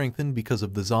had strengthened because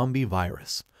of the zombie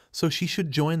virus, so she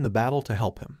should join the battle to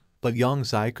help him. But Young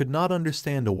Zai could not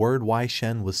understand a word Wei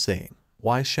Shen was saying.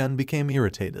 Wei Shen became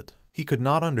irritated. He could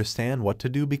not understand what to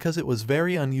do because it was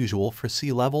very unusual for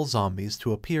sea-level zombies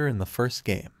to appear in the first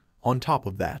game. On top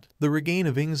of that, the regain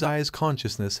of Young Zai's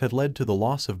consciousness had led to the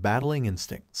loss of battling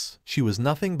instincts. She was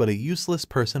nothing but a useless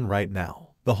person right now.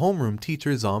 The homeroom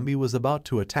teacher zombie was about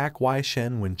to attack Wei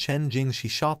Shen when Chen Jingxi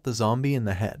shot the zombie in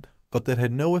the head, but that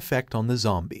had no effect on the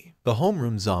zombie. The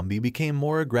homeroom zombie became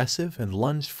more aggressive and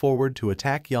lunged forward to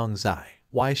attack Young Zai.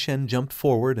 Wei Shen jumped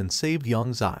forward and saved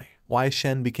Young Zai. Wei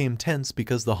Shen became tense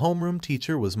because the homeroom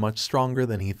teacher was much stronger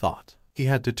than he thought. He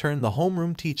had to turn the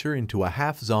homeroom teacher into a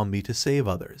half-zombie to save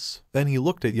others. Then he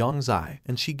looked at Young Zai,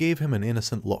 and she gave him an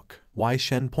innocent look. Wei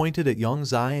Shen pointed at Young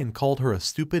Zai and called her a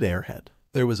stupid airhead.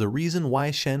 There was a reason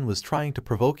Wei Shen was trying to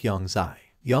provoke Young Zai.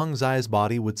 Young Zai's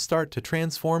body would start to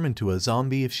transform into a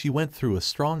zombie if she went through a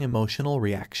strong emotional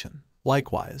reaction.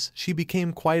 Likewise, she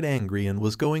became quite angry and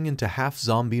was going into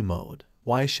half-zombie mode.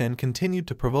 Wei Shen continued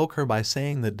to provoke her by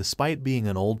saying that despite being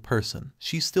an old person,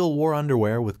 she still wore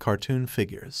underwear with cartoon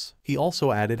figures. He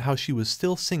also added how she was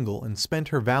still single and spent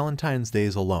her Valentine's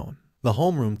days alone. The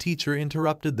homeroom teacher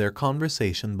interrupted their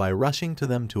conversation by rushing to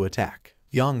them to attack.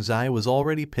 Young Zai was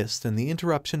already pissed and the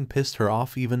interruption pissed her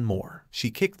off even more.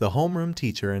 She kicked the homeroom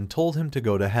teacher and told him to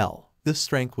go to hell. This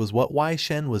strength was what Wei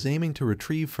Shen was aiming to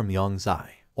retrieve from Young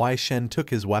Zai. Wei Shen took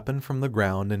his weapon from the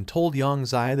ground and told Young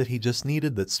Zai that he just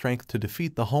needed that strength to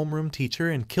defeat the homeroom teacher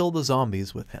and kill the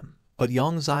zombies with him. But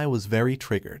Young Zai was very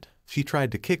triggered. She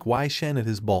tried to kick Wei Shen at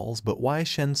his balls, but Wei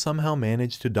Shen somehow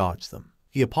managed to dodge them.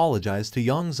 He apologized to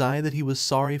Young Zai that he was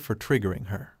sorry for triggering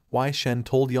her. Wei Shen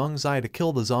told Young Zai to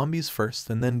kill the zombies first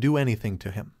and then do anything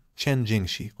to him. Chen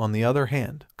Jingxi, on the other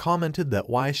hand, commented that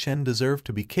Wei Shen deserved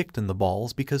to be kicked in the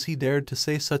balls because he dared to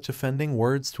say such offending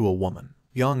words to a woman.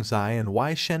 Young Zai and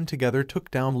Wei Shen together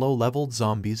took down low-leveled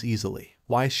zombies easily.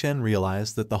 Wei Shen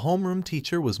realized that the homeroom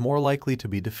teacher was more likely to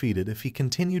be defeated if he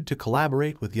continued to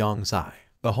collaborate with Young Zai.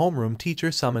 The homeroom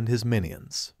teacher summoned his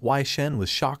minions. Wei Shen was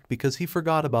shocked because he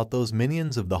forgot about those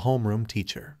minions of the homeroom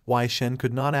teacher. Wei Shen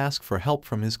could not ask for help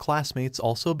from his classmates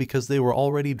also because they were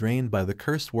already drained by the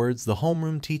cursed words the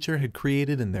homeroom teacher had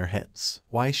created in their heads.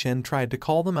 Wei Shen tried to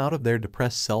call them out of their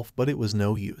depressed self, but it was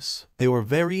no use. They were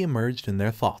very immersed in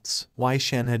their thoughts. Wei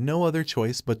Shen had no other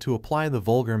choice but to apply the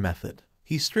vulgar method.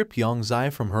 He stripped Young Zai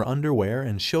from her underwear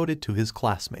and showed it to his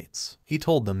classmates. He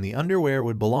told them the underwear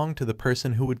would belong to the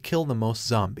person who would kill the most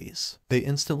zombies. They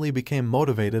instantly became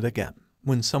motivated again.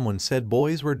 When someone said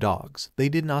boys were dogs, they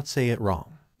did not say it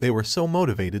wrong. They were so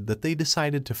motivated that they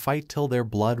decided to fight till their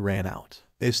blood ran out.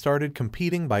 They started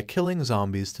competing by killing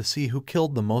zombies to see who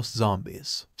killed the most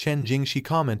zombies. Chen Jingxi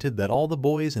commented that all the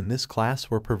boys in this class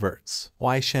were perverts.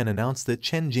 Wei Shen announced that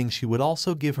Chen Jingxi would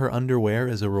also give her underwear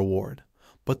as a reward.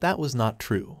 But that was not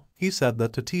true. He said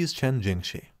that to tease Chen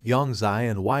Jingxi. Young Zai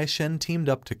and Wei Shen teamed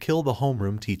up to kill the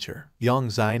homeroom teacher. Young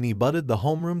Zai knee-butted the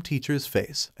homeroom teacher's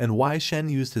face, and Wei Shen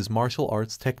used his martial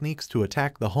arts techniques to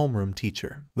attack the homeroom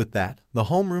teacher. With that, the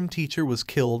homeroom teacher was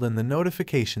killed and the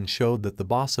notification showed that the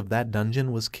boss of that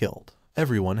dungeon was killed.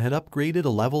 Everyone had upgraded a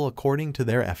level according to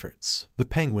their efforts. The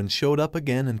penguin showed up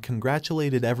again and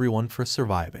congratulated everyone for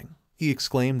surviving. He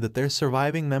exclaimed that their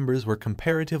surviving members were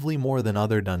comparatively more than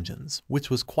other dungeons,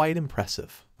 which was quite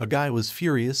impressive. A guy was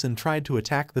furious and tried to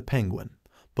attack the penguin,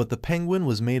 but the penguin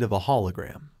was made of a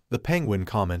hologram. The penguin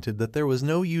commented that there was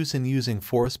no use in using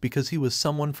force because he was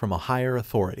someone from a higher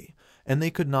authority, and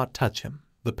they could not touch him.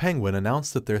 The penguin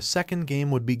announced that their second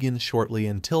game would begin shortly.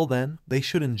 Until then, they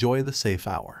should enjoy the safe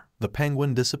hour. The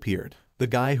penguin disappeared. The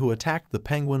guy who attacked the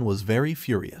penguin was very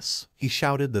furious. He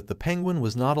shouted that the penguin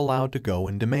was not allowed to go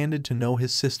and demanded to know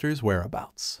his sister's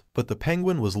whereabouts. But the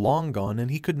penguin was long gone and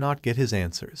he could not get his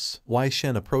answers. Wei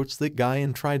Shen approached that guy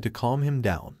and tried to calm him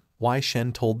down. Wei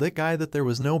Shen told that guy that there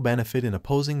was no benefit in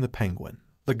opposing the penguin.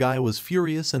 The guy was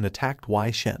furious and attacked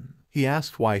Wei Shen. He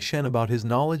asked Wei Shen about his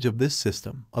knowledge of this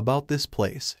system, about this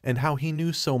place, and how he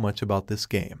knew so much about this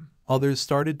game. Others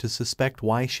started to suspect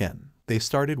Wei Shen. They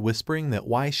started whispering that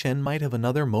Wei Shen might have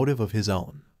another motive of his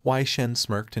own. Wei Shen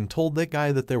smirked and told that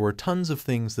guy that there were tons of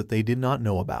things that they did not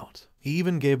know about. He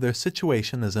even gave their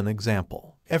situation as an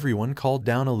example. Everyone calmed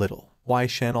down a little. Wei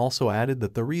Shen also added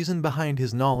that the reason behind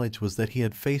his knowledge was that he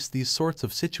had faced these sorts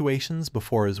of situations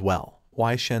before as well.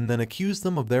 Wei Shen then accused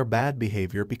them of their bad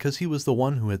behavior because he was the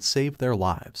one who had saved their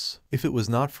lives. If it was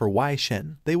not for Wei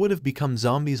Shen, they would have become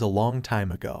zombies a long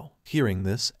time ago. Hearing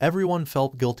this, everyone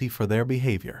felt guilty for their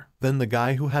behavior. Then the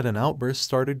guy who had an outburst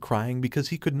started crying because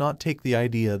he could not take the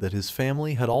idea that his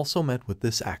family had also met with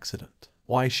this accident.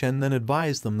 Wei Shen then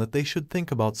advised them that they should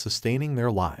think about sustaining their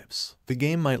lives. The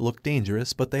game might look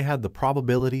dangerous, but they had the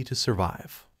probability to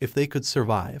survive. If they could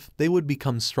survive, they would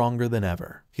become stronger than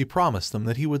ever. He promised them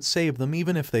that he would save them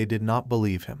even if they did not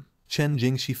believe him. Chen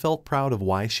Jingxi felt proud of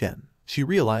Wei Shen. She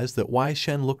realized that Wei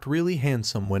Shen looked really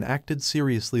handsome when acted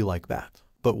seriously like that.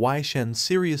 But Wei Shen's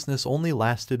seriousness only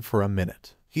lasted for a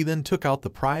minute. He then took out the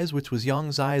prize, which was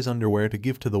Yang Zai's underwear, to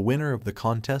give to the winner of the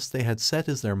contest they had set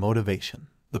as their motivation.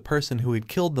 The person who had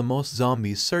killed the most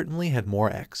zombies certainly had more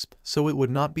exp, so it would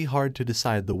not be hard to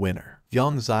decide the winner.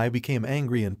 Yang Zai became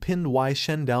angry and pinned Wei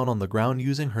Shen down on the ground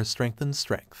using her strengthened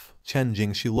strength. Chen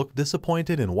Jingxi looked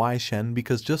disappointed in Wei Shen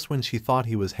because just when she thought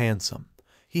he was handsome,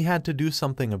 he had to do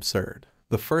something absurd.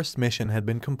 The first mission had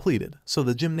been completed, so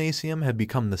the gymnasium had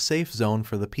become the safe zone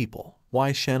for the people.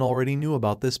 Wei Shen already knew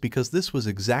about this because this was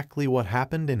exactly what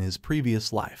happened in his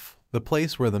previous life. The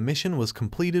place where the mission was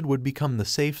completed would become the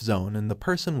safe zone, and the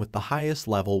person with the highest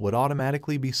level would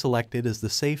automatically be selected as the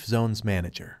safe zone's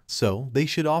manager. So, they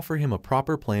should offer him a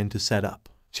proper plan to set up.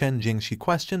 Chen Jingxi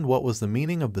questioned what was the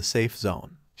meaning of the safe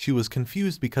zone. She was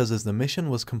confused because as the mission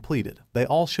was completed, they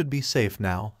all should be safe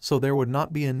now, so there would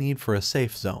not be a need for a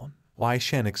safe zone. Wei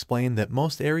Shen explained that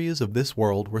most areas of this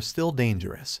world were still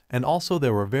dangerous, and also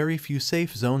there were very few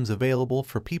safe zones available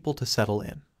for people to settle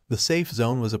in. The safe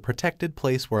zone was a protected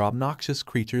place where obnoxious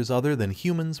creatures other than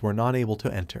humans were not able to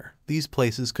enter. These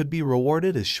places could be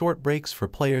rewarded as short breaks for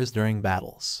players during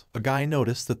battles. A guy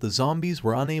noticed that the zombies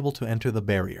were unable to enter the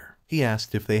barrier. He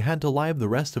asked if they had to live the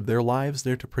rest of their lives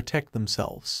there to protect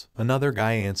themselves. Another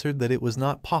guy answered that it was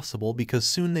not possible because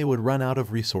soon they would run out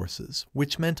of resources,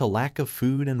 which meant a lack of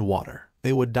food and water.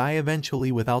 They would die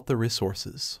eventually without the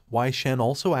resources. Wei Shen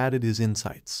also added his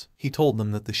insights. He told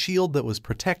them that the shield that was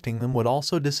protecting them would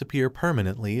also disappear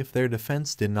permanently if their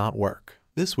defense did not work.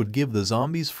 This would give the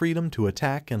zombies freedom to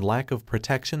attack and lack of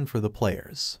protection for the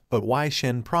players. But Wei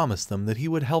Shen promised them that he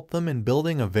would help them in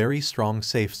building a very strong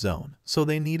safe zone, so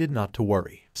they needed not to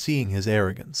worry. Seeing his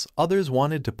arrogance, others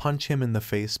wanted to punch him in the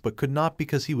face but could not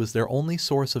because he was their only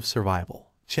source of survival.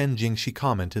 Chen Jingxi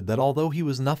commented that although he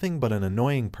was nothing but an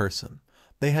annoying person,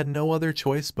 they had no other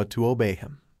choice but to obey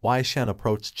him. Wei Shen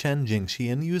approached Chen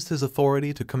Jingxi and used his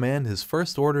authority to command his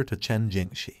first order to Chen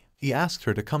Jingxi. He asked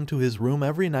her to come to his room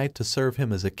every night to serve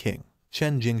him as a king.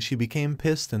 Chen Jingxi became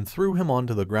pissed and threw him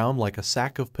onto the ground like a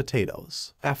sack of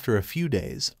potatoes. After a few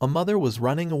days, a mother was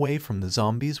running away from the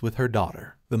zombies with her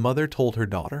daughter. The mother told her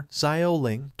daughter, Xiao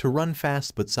Ling, to run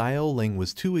fast, but Xiao Ling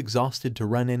was too exhausted to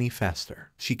run any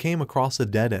faster. She came across a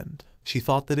dead end. She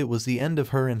thought that it was the end of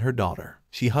her and her daughter.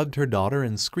 She hugged her daughter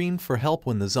and screamed for help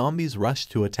when the zombies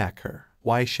rushed to attack her.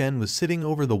 Wei Shen was sitting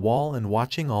over the wall and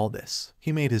watching all this.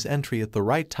 He made his entry at the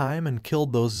right time and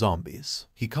killed those zombies.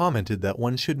 He commented that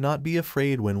one should not be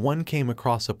afraid when one came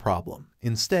across a problem.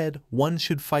 Instead, one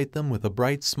should fight them with a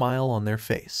bright smile on their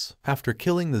face. After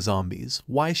killing the zombies,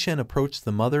 Wei Shen approached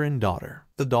the mother and daughter.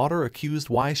 The daughter accused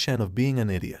Wei Shen of being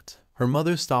an idiot. Her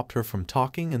mother stopped her from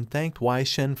talking and thanked Wei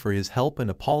Shen for his help and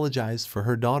apologized for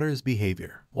her daughter's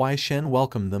behavior. Wei Shen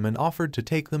welcomed them and offered to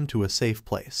take them to a safe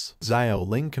place. Xiao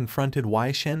Ling confronted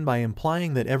Wei Shen by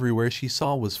implying that everywhere she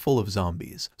saw was full of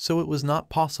zombies, so it was not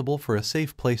possible for a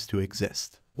safe place to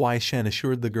exist. Wei Shen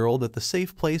assured the girl that the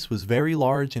safe place was very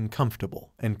large and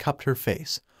comfortable, and cupped her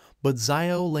face, but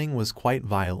Xiao Ling was quite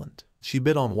violent. She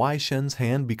bit on Wai Shen's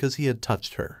hand because he had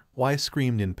touched her. Wai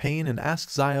screamed in pain and asked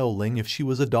Xiao Ling if she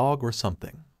was a dog or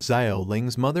something. Xiao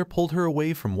Ling's mother pulled her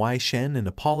away from Wai Shen and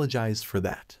apologized for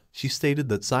that. She stated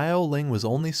that Xiao Ling was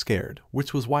only scared,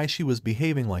 which was why she was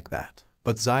behaving like that.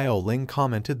 But Xiao Ling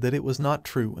commented that it was not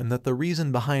true and that the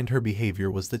reason behind her behavior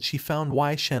was that she found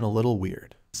Wai Shen a little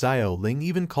weird. Xiao Ling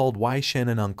even called Wai Shen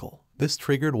an uncle. This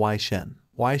triggered Wai Shen.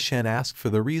 Wai Shen asked for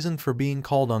the reason for being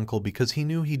called uncle because he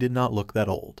knew he did not look that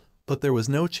old. But there was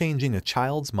no changing a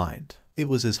child's mind. It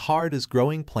was as hard as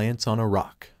growing plants on a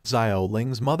rock. Xiao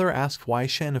Ling's mother asked Wai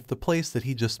Shen if the place that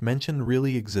he just mentioned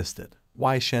really existed.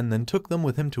 Wai Shen then took them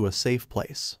with him to a safe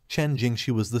place. Chen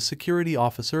Jingxi was the security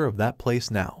officer of that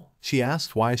place now. She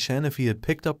asked Wai Shen if he had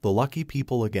picked up the lucky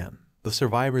people again. The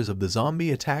survivors of the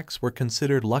zombie attacks were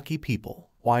considered lucky people.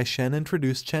 Wai Shen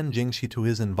introduced Chen Jingxi to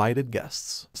his invited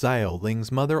guests. Xiao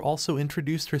Ling's mother also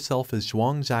introduced herself as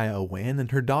Zhuang Xiao Wan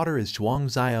and her daughter as Zhuang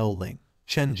Xiao Ling.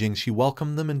 Chen Jingxi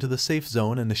welcomed them into the safe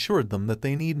zone and assured them that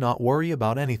they need not worry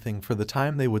about anything for the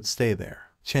time they would stay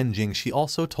there. Chen Jingxi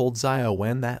also told Xiao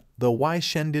Wan that, though Wai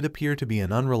Shen did appear to be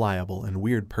an unreliable and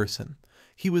weird person,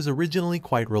 he was originally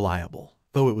quite reliable.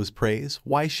 Though it was praise,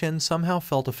 Wai Shen somehow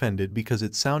felt offended because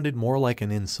it sounded more like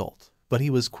an insult, but he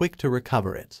was quick to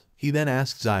recover it. He then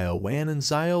asked Xiao Wan and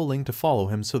Xiao Ling to follow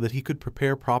him so that he could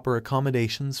prepare proper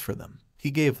accommodations for them.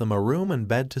 He gave them a room and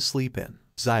bed to sleep in.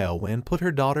 Xiao Wan put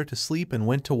her daughter to sleep and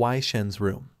went to Wai Shen's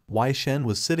room. Wai Shen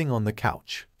was sitting on the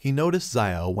couch. He noticed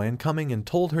Xiao Wan coming and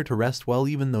told her to rest well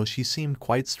even though she seemed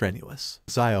quite strenuous.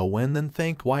 Xiao Wan then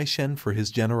thanked Wai Shen for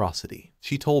his generosity.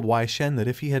 She told Wai Shen that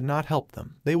if he had not helped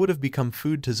them, they would have become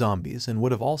food to zombies and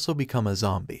would have also become a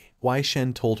zombie. Wai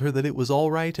Shen told her that it was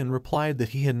alright and replied that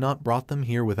he had not brought them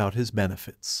here without his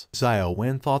benefits. Xiao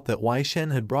Wan thought that Wai Shen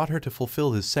had brought her to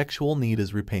fulfill his sexual need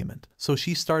as repayment, so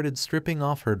she started stripping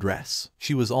off her dress.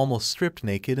 She was almost stripped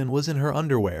naked and was in her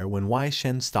underwear when Wai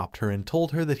Shen stopped her and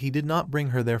told her that he did not bring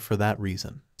her there for that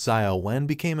reason. Xiao Wan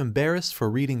became embarrassed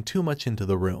for reading too much into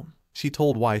the room. She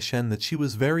told Wai Shen that she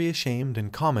was very ashamed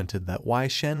and commented that Wai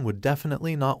Shen would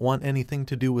definitely not want anything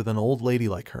to do with an old lady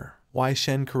like her. Wai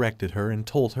Shen corrected her and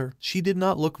told her she did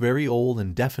not look very old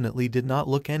and definitely did not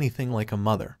look anything like a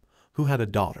mother who had a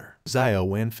daughter. Xiao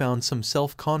Wan found some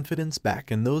self-confidence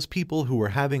back and those people who were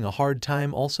having a hard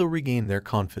time also regained their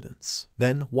confidence.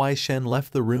 Then Wai Shen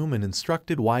left the room and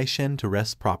instructed Wai Shen to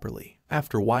rest properly.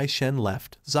 After Wai Shen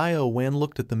left, Xiao Wan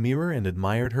looked at the mirror and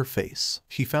admired her face.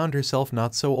 She found herself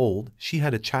not so old, she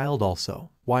had a child also.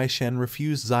 Wai Shen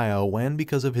refused Xiao Wan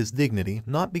because of his dignity,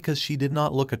 not because she did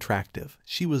not look attractive.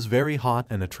 She was very hot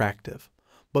and attractive,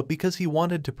 but because he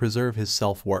wanted to preserve his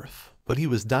self-worth. But he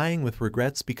was dying with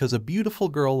regrets because a beautiful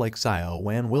girl like Xiao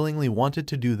Wan willingly wanted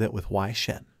to do that with Wai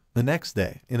Shen. The next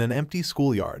day, in an empty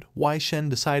schoolyard, Wai Shen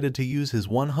decided to use his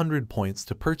 100 points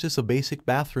to purchase a basic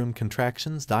bathroom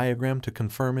contractions diagram to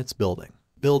confirm its building.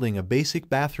 Building a basic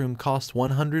bathroom cost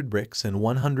 100 bricks and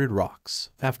 100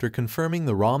 rocks. After confirming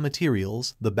the raw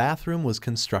materials, the bathroom was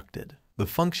constructed. The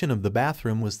function of the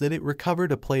bathroom was that it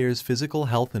recovered a player's physical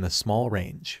health in a small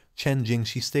range. Chen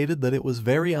Jingxi stated that it was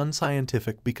very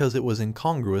unscientific because it was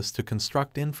incongruous to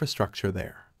construct infrastructure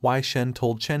there. Wai Shen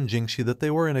told Chen Jingxi that they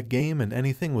were in a game and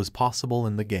anything was possible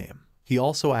in the game. He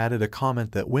also added a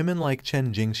comment that women like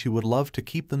Chen Jingxi would love to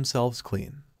keep themselves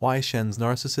clean. Wai Shen's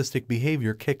narcissistic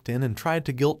behavior kicked in and tried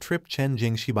to guilt-trip Chen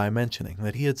Jingxi by mentioning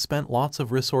that he had spent lots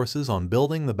of resources on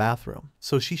building the bathroom,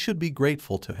 so she should be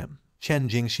grateful to him. Chen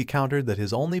Jingxi countered that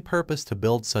his only purpose to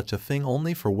build such a thing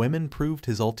only for women proved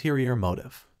his ulterior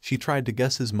motive. She tried to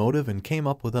guess his motive and came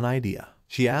up with an idea.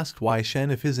 She asked Wai Shen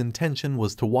if his intention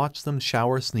was to watch them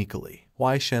shower sneakily.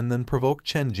 Wai Shen then provoked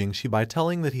Chen Jingxi by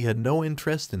telling that he had no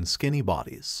interest in skinny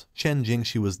bodies. Chen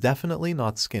Jingxi was definitely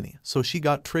not skinny, so she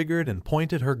got triggered and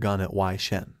pointed her gun at Wai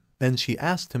Shen. Then she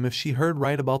asked him if she heard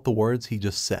right about the words he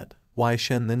just said. Wai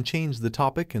Shen then changed the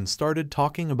topic and started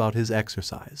talking about his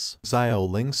exercise. Xiao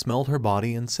Ling smelled her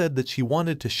body and said that she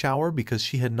wanted to shower because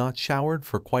she had not showered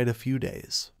for quite a few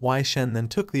days. Wai Shen then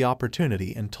took the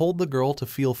opportunity and told the girl to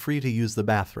feel free to use the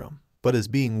bathroom. But as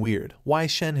being weird, Wai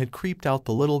Shen had creeped out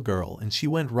the little girl and she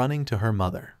went running to her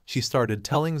mother. She started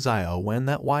telling Xiao Wan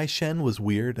that Wai Shen was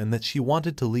weird and that she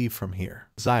wanted to leave from here.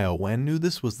 Xiao Wan knew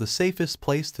this was the safest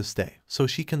place to stay, so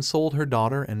she consoled her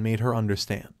daughter and made her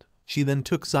understand. She then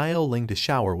took Xiao Ling to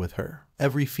shower with her.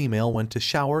 Every female went to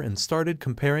shower and started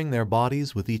comparing their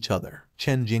bodies with each other.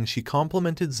 Chen Jingxi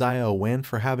complimented Xiao Wan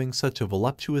for having such a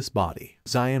voluptuous body.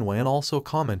 Xian Wan also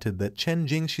commented that Chen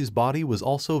Jingxi's body was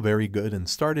also very good and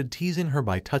started teasing her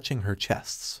by touching her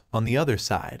chests. On the other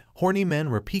side, horny men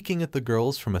were peeking at the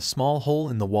girls from a small hole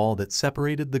in the wall that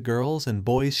separated the girls' and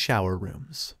boys' shower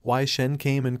rooms. Wai Shen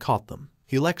came and caught them.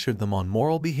 He lectured them on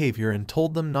moral behavior and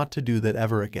told them not to do that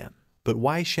ever again. But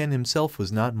Wei Shen himself was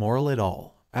not moral at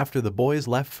all. After the boys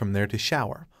left from there to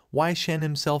shower, Wei Shen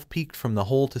himself peeked from the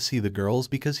hole to see the girls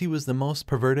because he was the most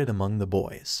perverted among the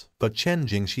boys. But Chen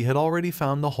Jingxi had already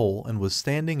found the hole and was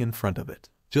standing in front of it.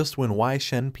 Just when Wei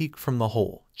Shen peeked from the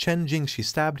hole, Chen Jingxi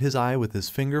stabbed his eye with his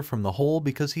finger from the hole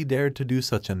because he dared to do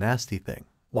such a nasty thing.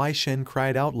 Wei Shen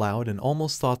cried out loud and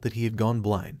almost thought that he had gone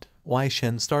blind. Wei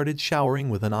Shen started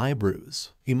showering with an eye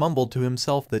bruise. He mumbled to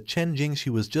himself that Chen Jingxi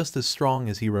was just as strong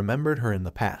as he remembered her in the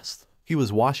past. He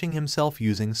was washing himself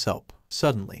using soap.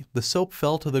 Suddenly, the soap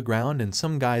fell to the ground and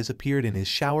some guys appeared in his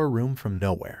shower room from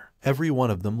nowhere. Every one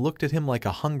of them looked at him like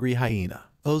a hungry hyena.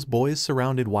 Those boys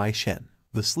surrounded Wei Shen.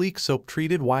 The sleek soap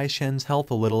treated Wei Shen's health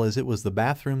a little as it was the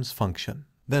bathroom's function.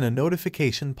 Then a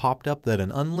notification popped up that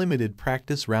an unlimited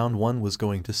practice round 1 was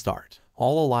going to start.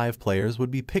 All alive players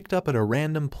would be picked up at a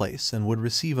random place and would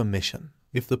receive a mission.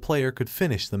 If the player could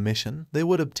finish the mission, they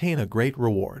would obtain a great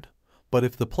reward. But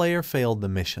if the player failed the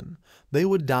mission, they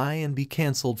would die and be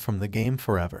cancelled from the game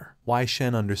forever. Wei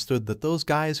Shen understood that those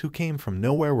guys who came from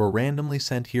nowhere were randomly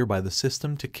sent here by the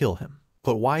system to kill him.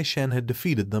 But Wei Shen had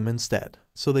defeated them instead,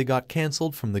 so they got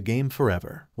cancelled from the game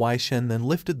forever. Wei Shen then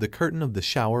lifted the curtain of the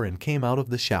shower and came out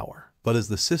of the shower. But as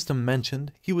the system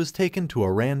mentioned, he was taken to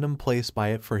a random place by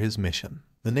it for his mission.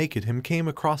 The naked him came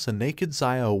across a naked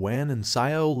Xiao Wan and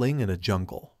Xiao Ling in a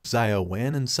jungle. Xiao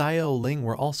Wan and Xiao Ling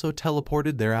were also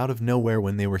teleported there out of nowhere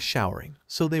when they were showering,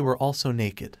 so they were also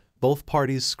naked. Both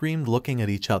parties screamed looking at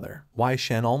each other. Wei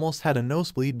Shen almost had a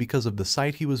nosebleed because of the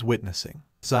sight he was witnessing.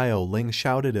 Xiao Ling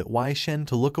shouted at Wei Shen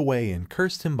to look away and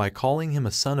cursed him by calling him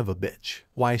a son of a bitch.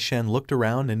 Wei Shen looked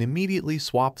around and immediately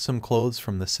swapped some clothes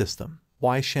from the system.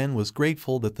 Wei Shen was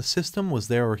grateful that the system was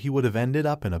there or he would have ended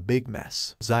up in a big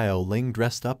mess. Xiao Ling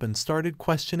dressed up and started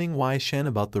questioning Wei Shen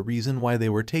about the reason why they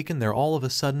were taken there all of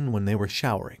a sudden when they were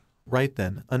showering. Right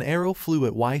then, an arrow flew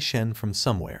at Wei Shen from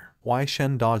somewhere. Wei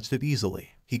Shen dodged it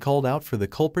easily. He called out for the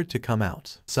culprit to come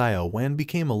out. Xiao Wan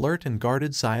became alert and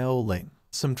guarded Xiao Ling.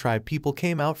 Some tribe people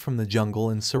came out from the jungle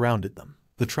and surrounded them.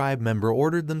 The tribe member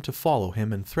ordered them to follow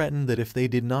him and threatened that if they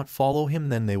did not follow him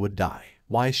then they would die.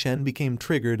 Wei Shen became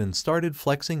triggered and started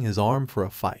flexing his arm for a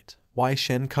fight. Wei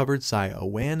Shen covered Xiao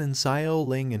Wan and Xiao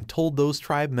Ling and told those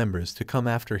tribe members to come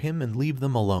after him and leave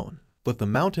them alone. But the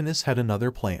mountainous had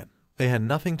another plan. They had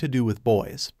nothing to do with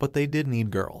boys, but they did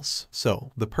need girls.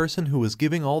 So, the person who was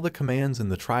giving all the commands in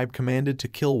the tribe commanded to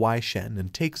kill Wei Shen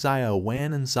and take Xiao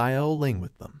Wan and Xiao Ling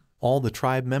with them. All the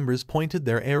tribe members pointed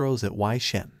their arrows at Wei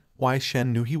Shen. Wei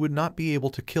Shen knew he would not be able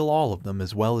to kill all of them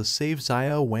as well as save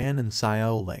Xiao Wan and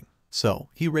Xiao Ling. So,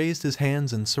 he raised his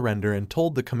hands in surrender and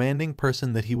told the commanding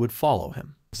person that he would follow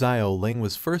him. Xiao Ling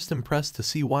was first impressed to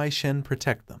see Wei Shen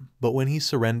protect them, but when he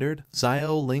surrendered,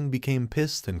 Xiao Ling became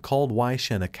pissed and called Wei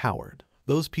Shen a coward.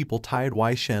 Those people tied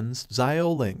Wei Shen's,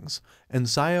 Xiao Ling's, and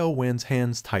Xiao Wan's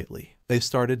hands tightly. They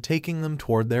started taking them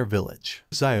toward their village.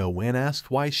 Xiao Wan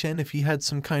asked Wei Shen if he had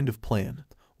some kind of plan,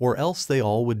 or else they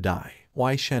all would die.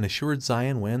 Wei Shen assured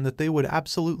Xiao Wan that they would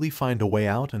absolutely find a way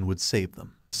out and would save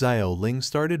them. Xiao Ling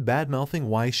started badmouthing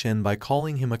Wei Shen by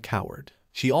calling him a coward.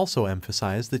 She also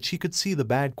emphasized that she could see the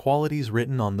bad qualities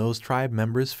written on those tribe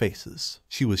members' faces.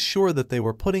 She was sure that they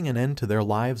were putting an end to their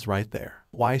lives right there.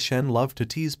 Wei Shen loved to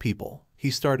tease people. He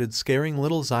started scaring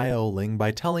little Xiao Ling by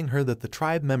telling her that the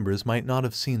tribe members might not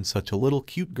have seen such a little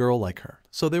cute girl like her,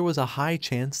 so there was a high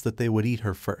chance that they would eat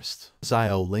her first.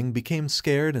 Xiao Ling became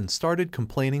scared and started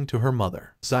complaining to her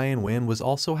mother. Xiao Wan was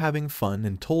also having fun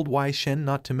and told Wei Shen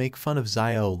not to make fun of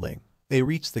Xiao Ling. They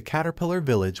reached the caterpillar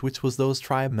village, which was those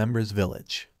tribe members'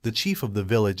 village. The chief of the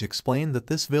village explained that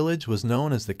this village was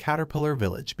known as the caterpillar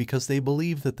village because they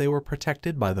believed that they were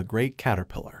protected by the great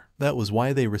caterpillar. That was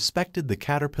why they respected the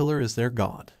caterpillar as their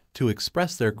god. To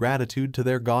express their gratitude to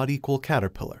their god equal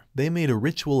caterpillar, they made a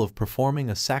ritual of performing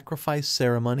a sacrifice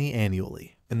ceremony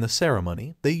annually. In the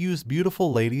ceremony, they used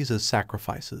beautiful ladies as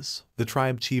sacrifices. The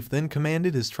tribe chief then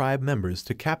commanded his tribe members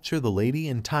to capture the lady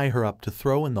and tie her up to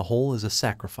throw in the hole as a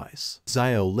sacrifice.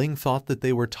 Xiao Ling thought that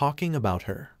they were talking about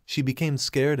her. She became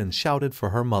scared and shouted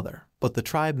for her mother. But the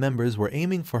tribe members were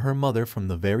aiming for her mother from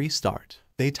the very start.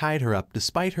 They tied her up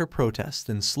despite her protest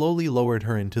and slowly lowered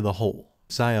her into the hole.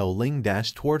 Xiao Ling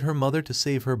dashed toward her mother to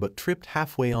save her but tripped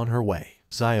halfway on her way.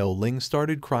 Xiao Ling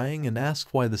started crying and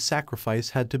asked why the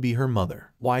sacrifice had to be her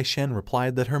mother. Wei Shen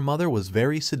replied that her mother was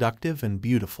very seductive and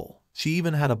beautiful. She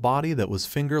even had a body that was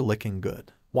finger-licking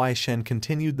good. Wei Shen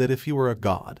continued that if he were a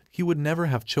god, he would never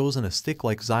have chosen a stick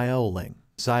like Xiao Ling.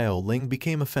 Xiao Ling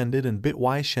became offended and bit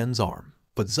Wei Shen's arm.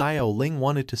 But Xiao Ling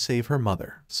wanted to save her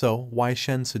mother. So, Wei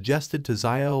Shen suggested to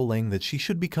Xiao Ling that she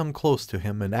should become close to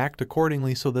him and act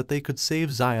accordingly so that they could save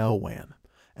Xiao Wan.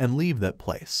 and leave that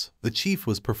place. The chief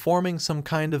was performing some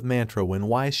kind of mantra when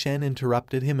Wei Shen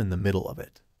interrupted him in the middle of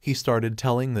it. He started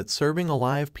telling that serving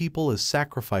alive people as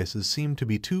sacrifices seemed to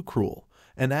be too cruel,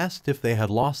 and asked if they had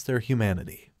lost their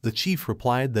humanity. The chief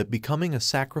replied that becoming a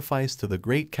sacrifice to the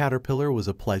great caterpillar was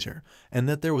a pleasure, and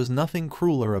that there was nothing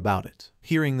crueler about it.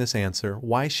 Hearing this answer,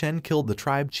 Wei Shen killed the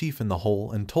tribe chief in the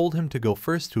hole and told him to go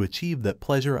first to achieve that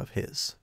pleasure of his.